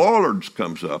 The Lollards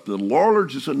comes up. The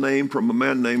Lollards is a name from a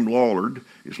man named Lollard.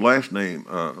 His last name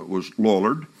was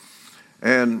Lollard.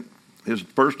 And his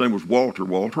first name was Walter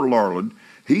Lollard.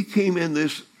 He came in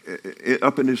this,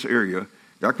 up in this area,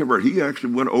 got converted. He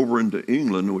actually went over into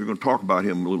England, and we're going to talk about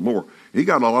him a little more. He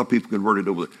got a lot of people converted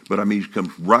over there. But I mean, he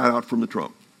comes right out from the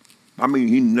trunk. I mean,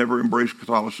 he never embraced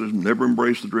Catholicism, never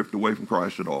embraced the drift away from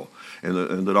Christ at all, and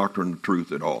the doctrine of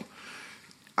truth at all.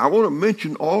 I want to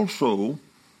mention also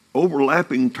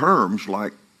overlapping terms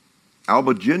like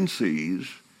Albigenses,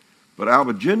 but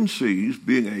Albigenses,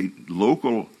 being a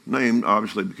local name,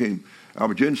 obviously became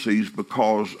Albigenses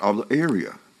because of the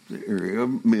area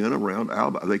of men around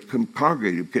Albi. They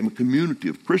congregated, became a community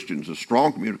of Christians, a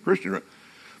strong community of Christians.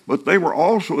 But they were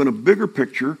also in a bigger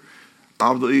picture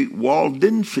of the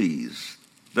Waldenses.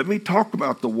 Let me talk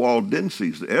about the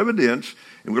Waldenses. The evidence,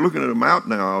 and we're looking at a map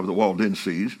now of the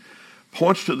Waldenses,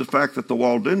 points to the fact that the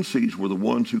Waldenses were the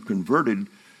ones who converted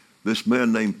this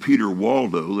man named Peter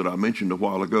Waldo that I mentioned a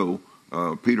while ago.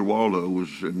 Peter Waldo was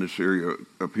in this area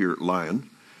up here at Lyon.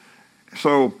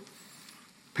 So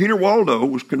Peter Waldo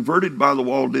was converted by the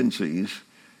Waldenses,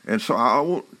 and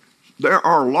so there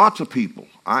are lots of people.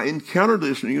 I encountered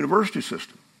this in the university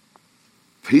system.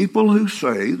 People who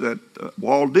say that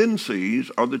Waldenses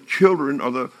are the children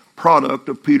or the product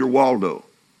of Peter Waldo.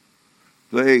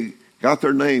 They got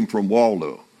their name from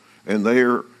Waldo, and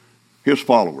they're his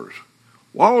followers.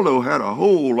 Waldo had a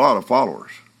whole lot of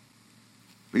followers.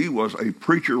 He was a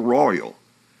preacher royal.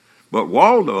 But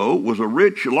Waldo was a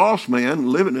rich, lost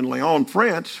man living in Lyon,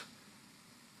 France,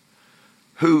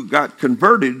 who got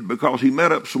converted because he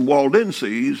met up some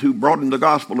Waldenses who brought him the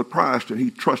gospel of Christ, and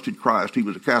he trusted Christ. He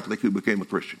was a Catholic who became a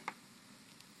Christian.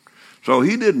 So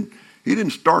he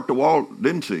didn't start the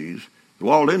Waldenses. The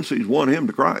Waldenses won him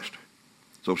to Christ.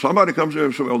 So if somebody comes in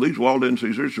and says, well, these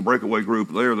Waldenses, they're just a breakaway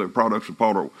group, they're the products of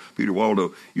Peter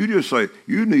Waldo, you just say,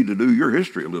 you need to do your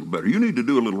history a little better. You need to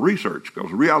do a little research, because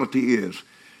the reality is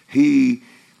he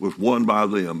was won by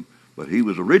them. But he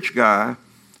was a rich guy.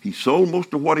 He sold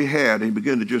most of what he had, and he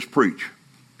began to just preach.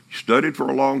 He studied for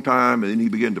a long time, and then he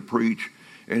began to preach.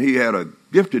 And he had a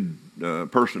gifted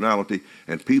personality,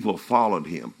 and people followed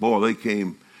him. Boy, they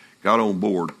got on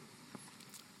board.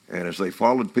 And as they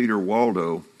followed Peter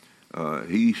Waldo,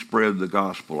 he spread the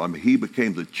gospel. I mean, he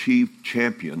became the chief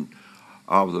champion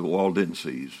of the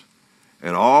Waldenses.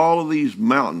 And all of these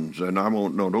mountains, and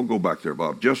don't go back there,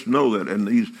 Bob. Just know that, and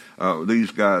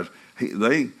these guys,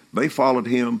 they followed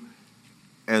him,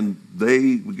 and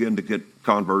they began to get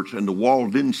converts, and the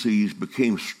Waldenses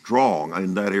became strong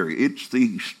in that area. It's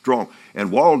the strong.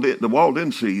 And the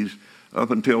Waldenses,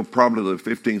 up until probably the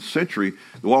 15th century,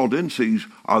 the Waldenses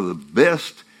are the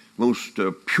best, most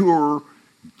pure,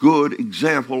 good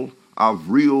example of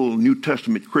real New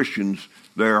Testament Christians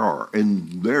there are.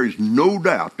 And there is no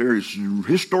doubt, there is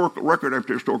historical record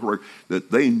after historical record, that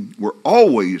they were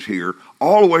always here,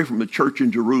 all the way from the church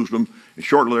in Jerusalem, and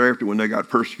shortly thereafter when they got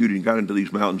persecuted and got into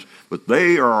these mountains. But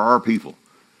they are our people.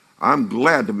 I'm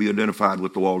glad to be identified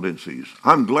with the Waldenses.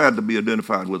 I'm glad to be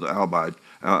identified with the Albi,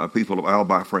 people of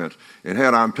Albi, France. And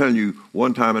I'm telling you,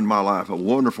 one time in my life, a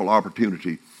wonderful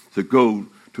opportunity to go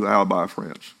to Albi,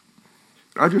 France.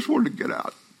 I just wanted to get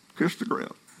out. Kiss the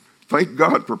ground. Thank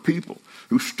God for people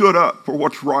who stood up for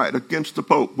what's right against the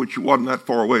Pope, which wasn't that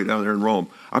far away down there in Rome.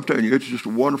 I'm telling you, it's just a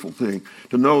wonderful thing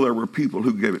to know there were people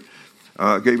who gave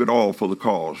it all for the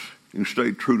cause and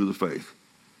stayed true to the faith.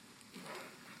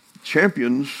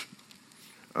 Champions,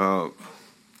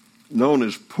 known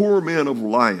as poor men of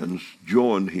Lyons,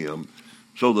 joined him.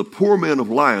 So the poor men of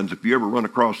Lyons, if you ever run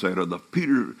across that, are the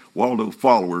Peter Waldo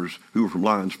followers who were from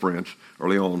Lyons, France, or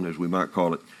Lyon, as we might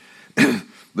call it.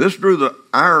 This drew the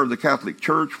ire of the Catholic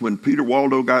Church when Peter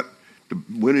Waldo got to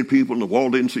winning people and the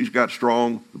Waldenses got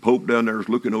strong. The Pope down there is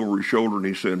looking over his shoulder and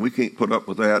he's saying, we can't put up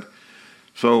with that.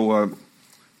 So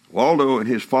Waldo and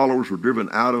his followers were driven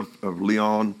out of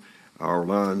Lyon, or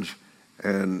Lyons,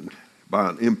 and by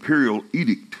an imperial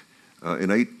edict in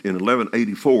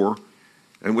 1184.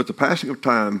 And with the passing of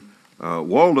time,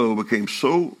 Waldo became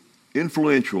so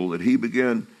influential that he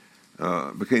became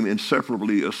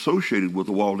inseparably associated with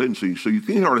the Waldenses. So you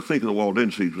can't hardly think of the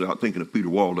Waldenses without thinking of Peter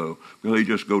Waldo, because they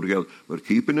just go together. But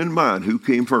keeping in mind who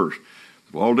came first.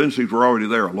 The Waldenses were already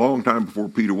there a long time before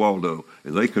Peter Waldo,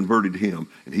 and they converted him,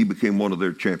 and he became one of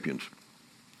their champions.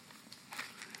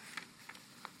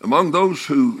 Among those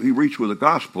who he reached with the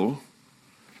gospel,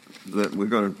 that we're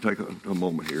going to take a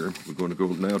moment here. We're going to go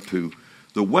now to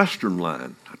the Western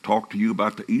line. I talked to you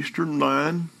about the Eastern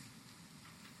line.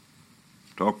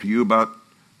 Talked to you about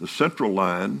the Central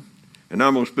line. And now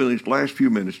I'm going to spend these last few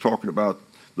minutes talking about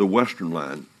the Western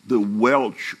line. The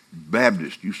Welsh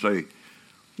Baptist. You say,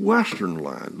 Western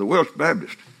line, the Welsh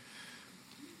Baptist.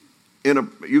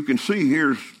 You can see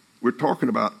we're talking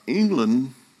about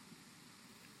England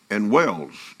and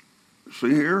Wales. See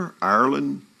here,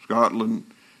 Ireland, Scotland,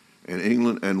 and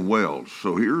England and Wales.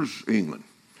 So here's England.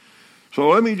 So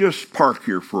let me just park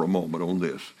here for a moment on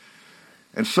this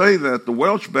and say that the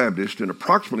Welsh Baptist in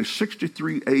approximately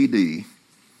 63 AD,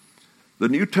 the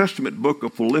New Testament book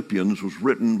of Philippians was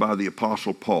written by the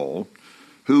Apostle Paul,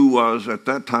 who was at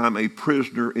that time a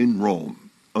prisoner in Rome,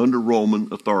 under Roman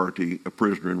authority, a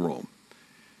prisoner in Rome.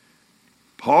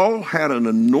 Paul had an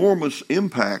enormous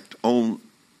impact on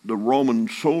the Roman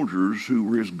soldiers who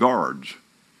were his guards.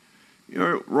 You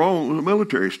know, Rome was a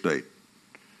military state.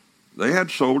 They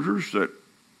had soldiers that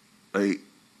they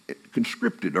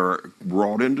conscripted or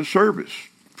brought into service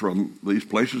from these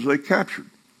places they captured.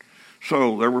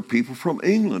 So there were people from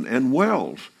England and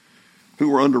Wales who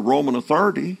were under Roman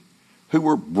authority who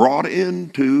were brought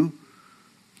into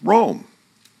Rome,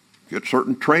 get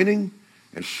certain training,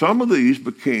 and some of these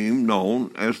became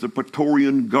known as the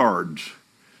Praetorian Guards,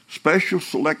 special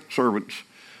select servants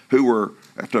who were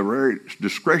at the very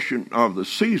discretion of the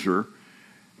Caesar,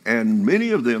 and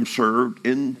many of them served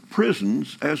in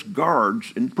prisons as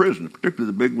guards in prison, particularly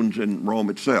the big ones in Rome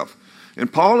itself.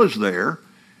 And Paul is there,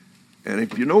 and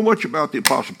if you know much about the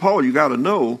Apostle Paul, you got to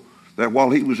know that while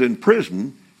he was in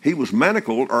prison, he was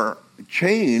manacled or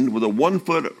chained with a 1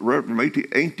 foot,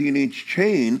 18-inch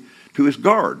chain to his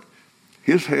guard.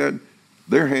 His head,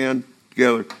 their hand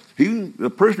together.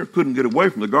 The prisoner couldn't get away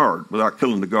from the guard without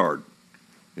killing the guard.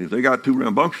 And if they got too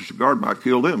rambunctious, the guard might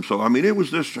kill them. So, I mean, it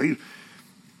was this.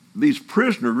 These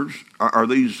prisoners, or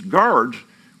these guards,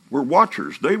 were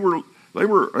watchers. They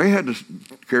had to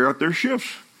carry out their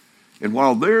shifts. And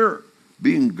while they're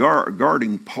being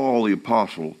guarding Paul the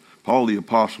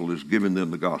Apostle is giving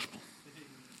them the gospel,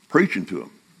 preaching to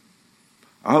them.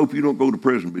 I hope you don't go to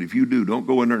prison, but if you do, don't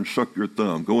go in there and suck your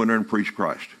thumb. Go in there and preach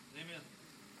Christ. Amen.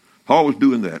 Paul was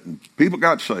doing that, and people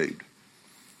got saved.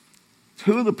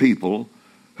 Two of the people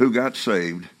who got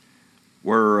saved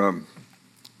were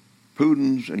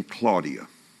Pudens and Claudia.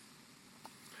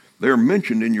 They're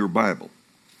mentioned in your Bible.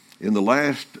 In the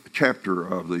last chapter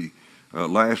of the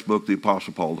last book, the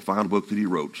Apostle Paul, the final book that he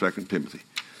wrote, 2 Timothy.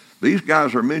 These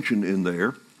guys are mentioned in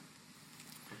there,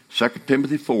 2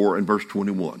 Timothy 4 and verse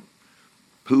 21.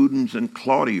 Pudens and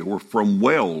Claudia were from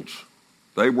Wales.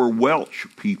 They were Welsh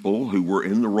people who were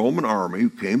in the Roman army, who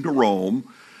came to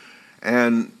Rome.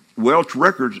 And Welsh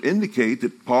records indicate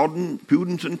that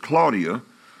Pudens and Claudia,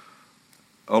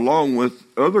 along with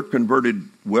other converted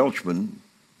Welshmen,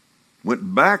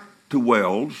 went back to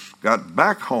Wales, got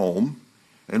back home,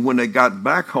 and when they got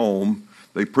back home,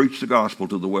 they preached the gospel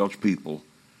to the Welsh people.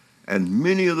 And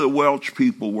many of the Welsh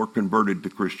people were converted to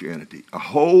Christianity. A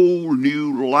whole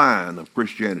new line of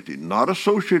Christianity, not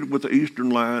associated with the Eastern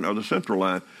line or the Central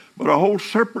line, but a whole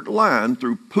separate line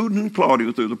through Pudens and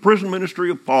Claudia, through the prison ministry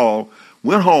of Paul,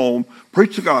 went home,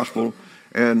 preached the gospel,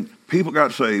 and people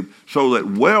got saved, so that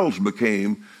Wales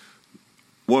became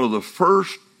one of the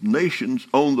first nations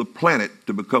on the planet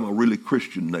to become a really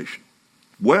Christian nation.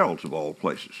 Wales, of all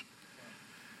places.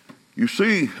 You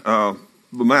see the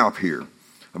map here.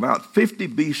 About 50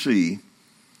 BC,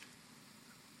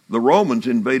 the Romans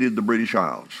invaded the British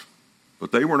Isles,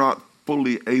 but they were not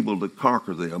fully able to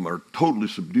conquer them or totally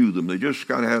subdue them. They just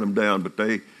kind of had them down, but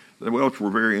the Welsh were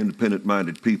very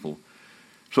independent-minded people.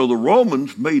 So the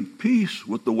Romans made peace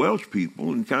with the Welsh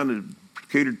people and kind of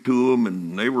catered to them,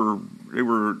 and they were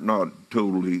not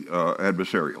totally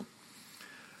adversarial.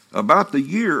 About the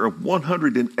year of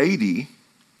 180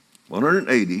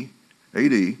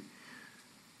 AD,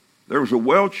 there was a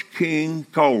Welsh king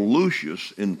called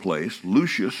Lucius in place.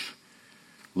 Lucius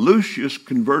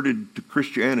converted to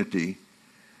Christianity,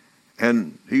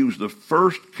 and he was the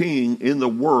first king in the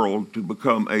world to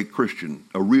become a Christian,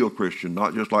 a real Christian,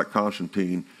 not just like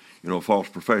Constantine, false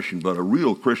profession, but a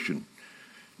real Christian.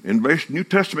 Embraced New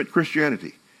Testament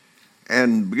Christianity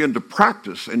and began to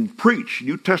practice and preach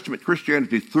New Testament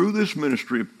Christianity through this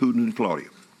ministry of Pudens and Claudia.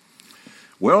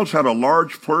 Wales had a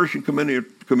large, flourishing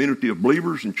community of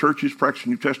believers and churches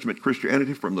practicing New Testament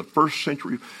Christianity from the first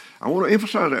century. I want to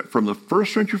emphasize that, from the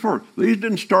first century forward. These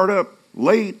didn't start up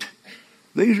late.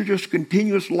 These are just a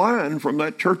continuous line from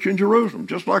that church in Jerusalem,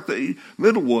 just like the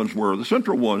middle ones were, the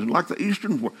central ones, and like the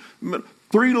eastern ones.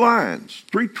 3 lines,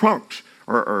 3 trunks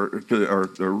are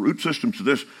root systems to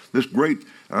this great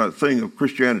thing of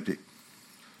Christianity.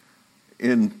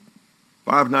 In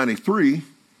 593,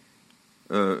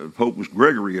 Pope was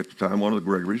Gregory at the time, one of the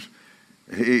Gregories.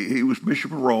 He was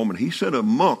Bishop of Rome, and he sent a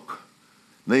monk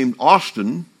named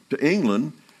Austin to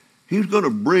England. He was going to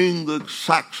bring the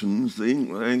Saxons, the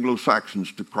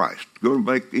Anglo-Saxons, to Christ, going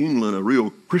to make England a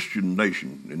real Christian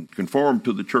nation and conform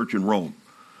to the church in Rome.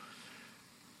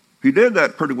 He did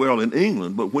that pretty well in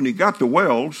England, but when he got to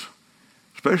Wales,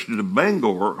 especially to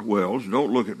Bangor, Wales,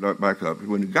 don't look at that back up.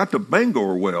 When he got to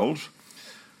Bangor, Wales,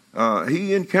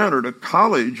 he encountered a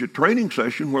college, a training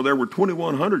session where there were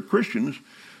 2,100 Christians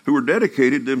who were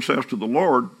dedicated themselves to the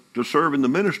Lord to serve in the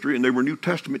ministry, and they were New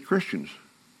Testament Christians.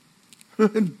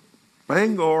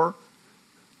 Bangor,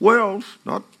 Wales,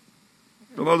 not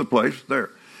some other place, there.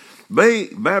 They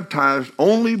baptized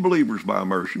only believers by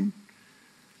immersion,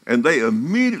 and they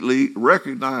immediately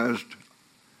recognized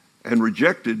and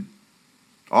rejected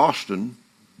Austin,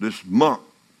 this monk,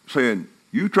 saying,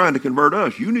 "You trying to convert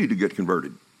us, you need to get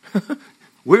converted.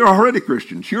 We're already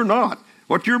Christians. You're not.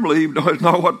 What you believe is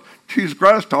not what Jesus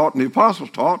Christ taught and the apostles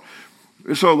taught."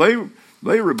 So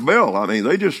they rebel. I mean,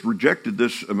 they just rejected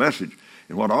this message.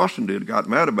 And what Austin did, got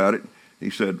mad about it. He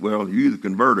said, "Well, you either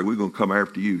convert or we're going to come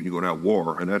after you, and you're going to have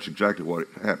war." And that's exactly what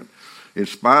happened. In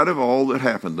spite of all that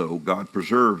happened, though, God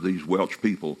preserved these Welsh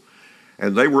people.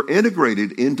 And they were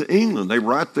integrated into England. They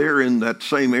were right there in that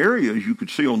same area as you could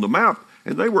see on the map.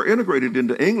 And they were integrated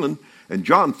into England. And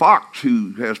John Foxe,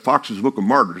 who has Foxe's Book of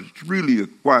Martyrs, it's really a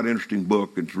quite interesting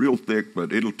book. It's real thick,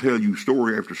 but it'll tell you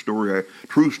story after story, a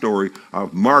true story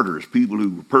of martyrs, people who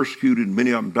were persecuted, and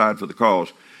many of them died for the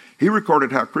cause. He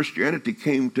recorded how Christianity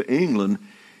came to England.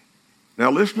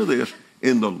 Now listen to this.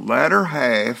 In the latter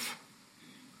half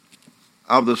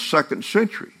of the 2nd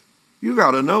century. You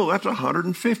got to know that's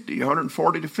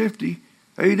 140 to 50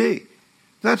 AD.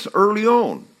 That's early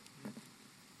on.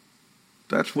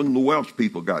 That's when the Welsh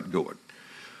people got going.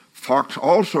 Foxe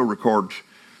also records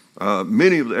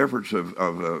many of the efforts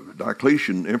of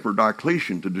Diocletian, Emperor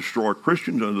Diocletian, to destroy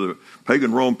Christians under the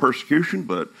pagan Rome persecution,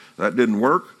 but that didn't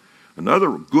work.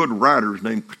 Another good writer is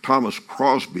named Thomas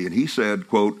Crosby, and he said,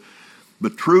 quote, "The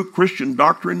true Christian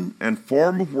doctrine and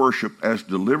form of worship as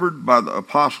delivered by the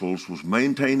apostles was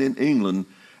maintained in England,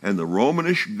 and the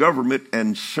Romanish government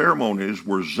and ceremonies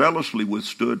were zealously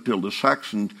withstood till the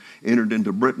Saxons entered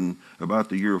into Britain about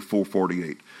the year of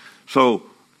 448. So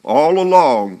all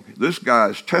along, this guy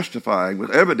is testifying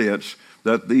with evidence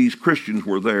that these Christians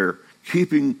were there,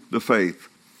 keeping the faith.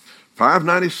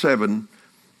 597,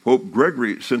 Pope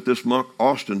Gregory sent this monk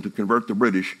Austin to convert the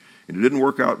British, and it didn't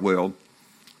work out well.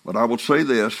 But I will say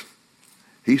this,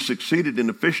 he succeeded in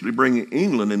officially bringing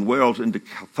England and Wales into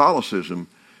Catholicism.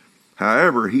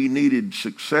 However, he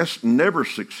never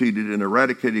succeeded in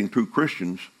eradicating true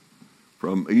Christians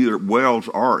from either Wales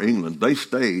or England. They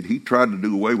stayed. He tried to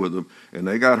do away with them, and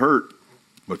they got hurt.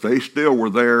 But they still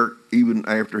were there even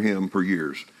after him for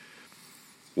years.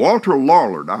 Walter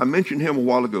Lawlord, I mentioned him a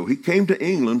while ago. He came to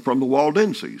England from the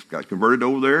Waldenses, got converted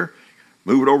over there,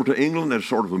 moved over to England as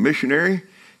sort of a missionary.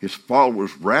 His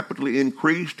followers rapidly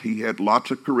increased. He had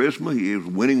lots of charisma. He was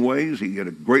winning ways. He had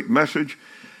a great message.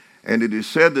 And it is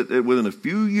said that within a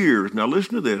few years, now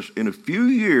listen to this, in a few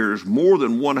years, more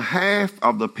than 1/2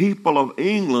 of the people of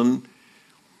England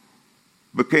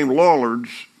became Lollards,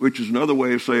 which is another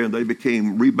way of saying they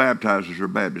became rebaptizers or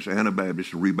Baptists,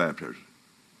 Anabaptists or rebaptizers.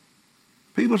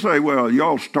 People say, well,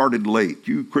 y'all started late.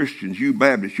 You Christians, you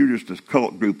Baptists, you're just a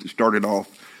cult group that started off,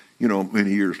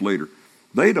 many years later.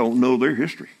 They don't know their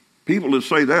history. People that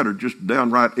say that are just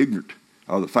downright ignorant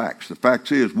of the facts. The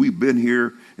facts is we've been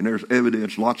here, and there's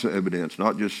evidence, lots of evidence,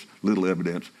 not just little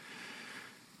evidence.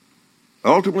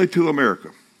 Ultimately to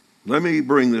America. Let me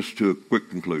bring this to a quick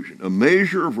conclusion. A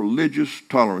measure of religious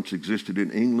tolerance existed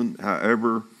in England.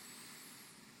 However,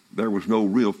 there was no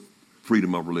real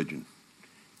freedom of religion.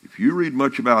 If you read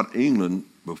much about England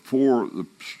before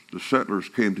the settlers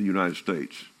came to the United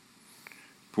States,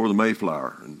 before the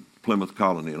Mayflower and Plymouth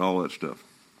Colony and all that stuff,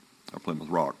 Plymouth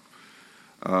Rock,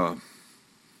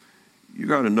 you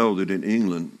got to know that in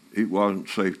England it wasn't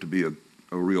safe to be a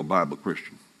real Bible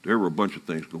Christian. There were a bunch of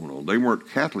things going on. They weren't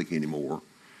Catholic anymore.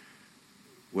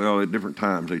 Well, at different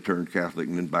times they turned Catholic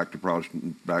and then back to Protestant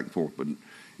and back and forth. But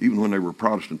even when they were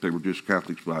Protestant, they were just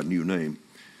Catholics by a new name.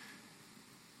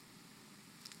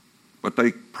 But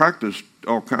they practiced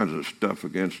all kinds of stuff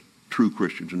against true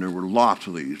Christians, and there were lots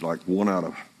of these, like 1 out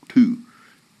of 2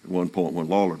 at one point when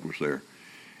Lawler was there.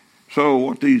 So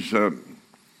what these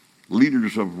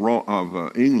leaders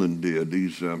of England did,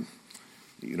 in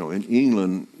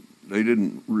England, they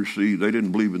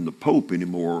didn't believe in the Pope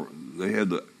anymore. They had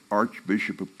the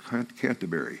Archbishop of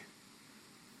Canterbury.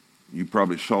 You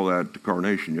probably saw that at the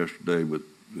coronation yesterday with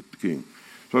the king.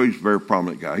 So he's a very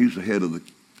prominent guy. He's the head of the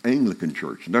Anglican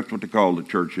Church, and that's what they call the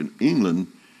church in England.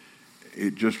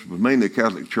 It just was mainly a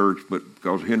Catholic church, but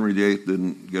because Henry VIII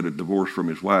didn't get a divorce from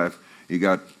his wife, he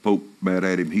got the Pope mad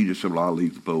at him. He just said, well, I'll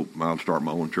leave the Pope, and I'll start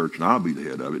my own church, and I'll be the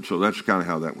head of it. So that's kind of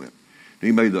how that went. And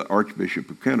he made the Archbishop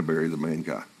of Canterbury the main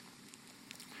guy.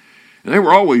 And they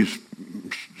were always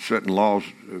setting laws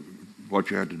of what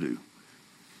you had to do.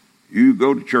 You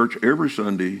go to church every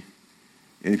Sunday,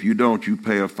 and if you don't, you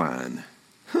pay a fine.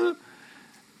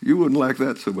 You wouldn't like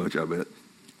that so much, I bet.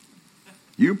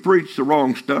 You preach the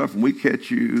wrong stuff, and we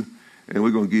catch you, and we're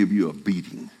going to give you a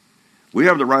beating. We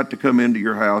have the right to come into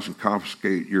your house and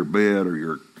confiscate your bed or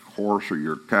your horse or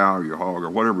your cow or your hog or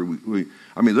whatever.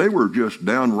 They were just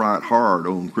downright hard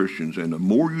on Christians, and the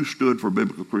more you stood for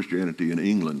biblical Christianity in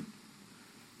England,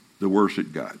 the worse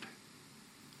it got.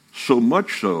 So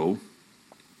much so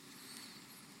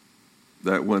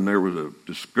that when there was a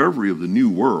discovery of the New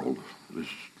World, this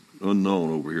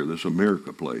unknown over here, this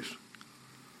America place,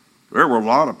 there were a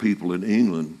lot of people in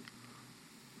England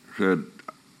who said,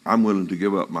 I'm willing to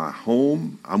give up my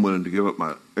home, I'm willing to give up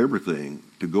my everything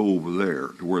to go over there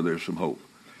to where there's some hope.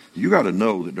 You got to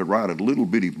know that to ride a little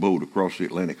bitty boat across the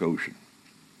Atlantic Ocean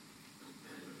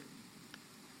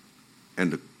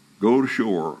and to go to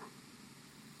shore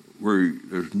where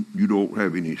you don't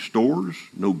have any stores,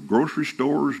 no grocery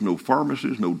stores, no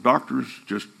pharmacies, no doctors,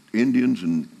 just Indians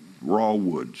and raw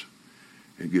woods.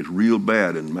 It gets real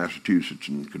bad in Massachusetts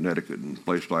and Connecticut and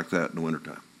places like that in the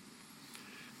wintertime.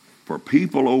 For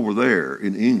people over there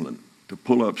in England to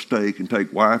pull up stake and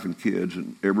take wife and kids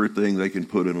and everything they can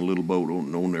put in a little boat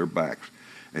on their backs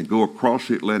and go across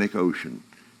the Atlantic Ocean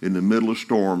in the middle of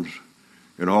storms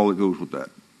and all that goes with that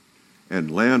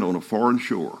and land on a foreign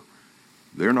shore,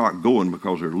 they're not going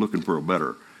because they're looking for a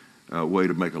better way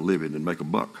to make a living and make a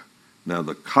buck. Now,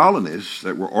 the colonists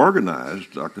that were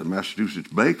organized, like the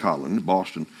Massachusetts Bay Colony,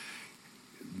 Boston,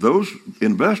 those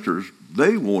investors,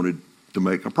 they wanted to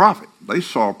make a profit. They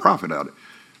saw a profit out of it.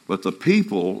 But the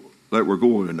people that were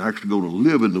going and actually going to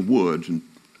live in the woods and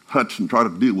huts and try to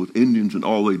deal with Indians and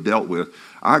all they dealt with,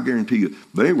 I guarantee you,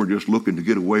 they were just looking to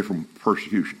get away from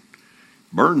persecution.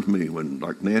 Burns me when,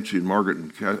 like Nancy and Margaret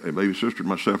and baby sister and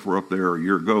myself were up there a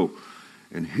year ago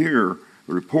and hear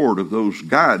the report of those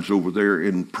guides over there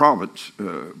in Providence,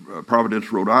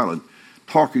 Rhode Island,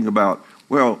 talking about,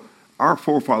 well, our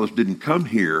forefathers didn't come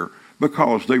here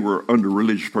because they were under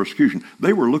religious persecution.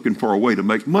 They were looking for a way to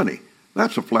make money.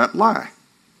 That's a flat lie.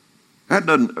 That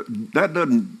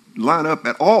doesn't line up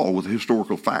at all with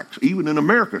historical facts, even in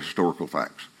America's historical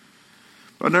facts.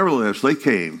 But nevertheless, they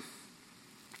came.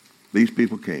 These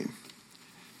people came.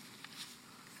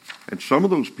 And some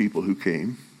of those people who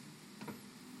came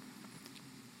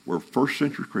were first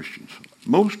century Christians.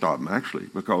 Most of them, actually,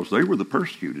 because they were the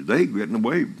persecuted. They get in the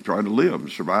way trying to live and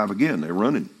survive again. They're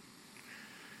running.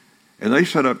 And they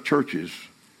set up churches.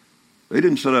 They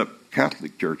didn't set up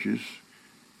Catholic churches.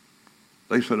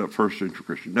 They set up first century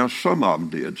Christians. Now, some of them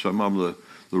did. Some of them,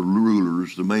 the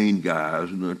rulers, the main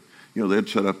guys, and they'd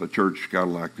set up a church kind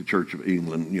of like the Church of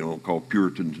England, called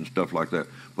Puritans and stuff like that.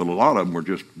 But a lot of them were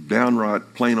just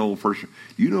downright plain old first.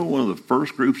 You know, one of the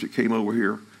first groups that came over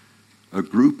here, a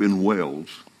group in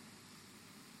Wales,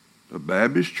 a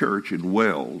Baptist church in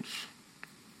Wales,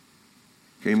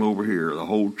 came over here. The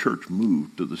whole church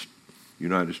moved to the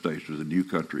United States, to the new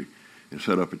country, and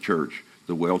set up a church,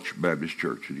 the Welsh Baptist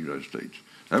Church in the United States.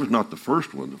 That was not the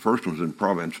first one. The first one was in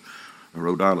Providence,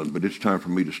 Rhode Island. But it's time for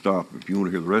me to stop. If you want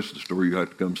to hear the rest of the story, you have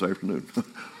to come this afternoon.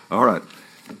 All right.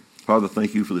 Father,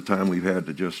 thank you for the time we've had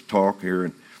to just talk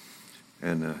here.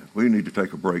 And we need to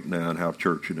take a break now and have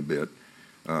church in a bit.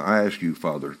 I ask you,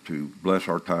 Father, to bless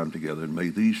our time together, and may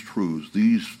these truths,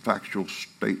 these factual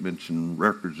statements and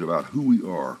records about who we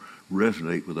are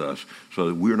resonate with us so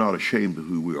that we're not ashamed of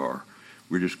who we are.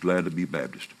 We're just glad to be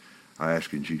Baptist. I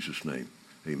ask in Jesus' name.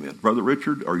 Amen. Brother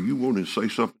Richard, are you wanting to say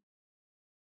something?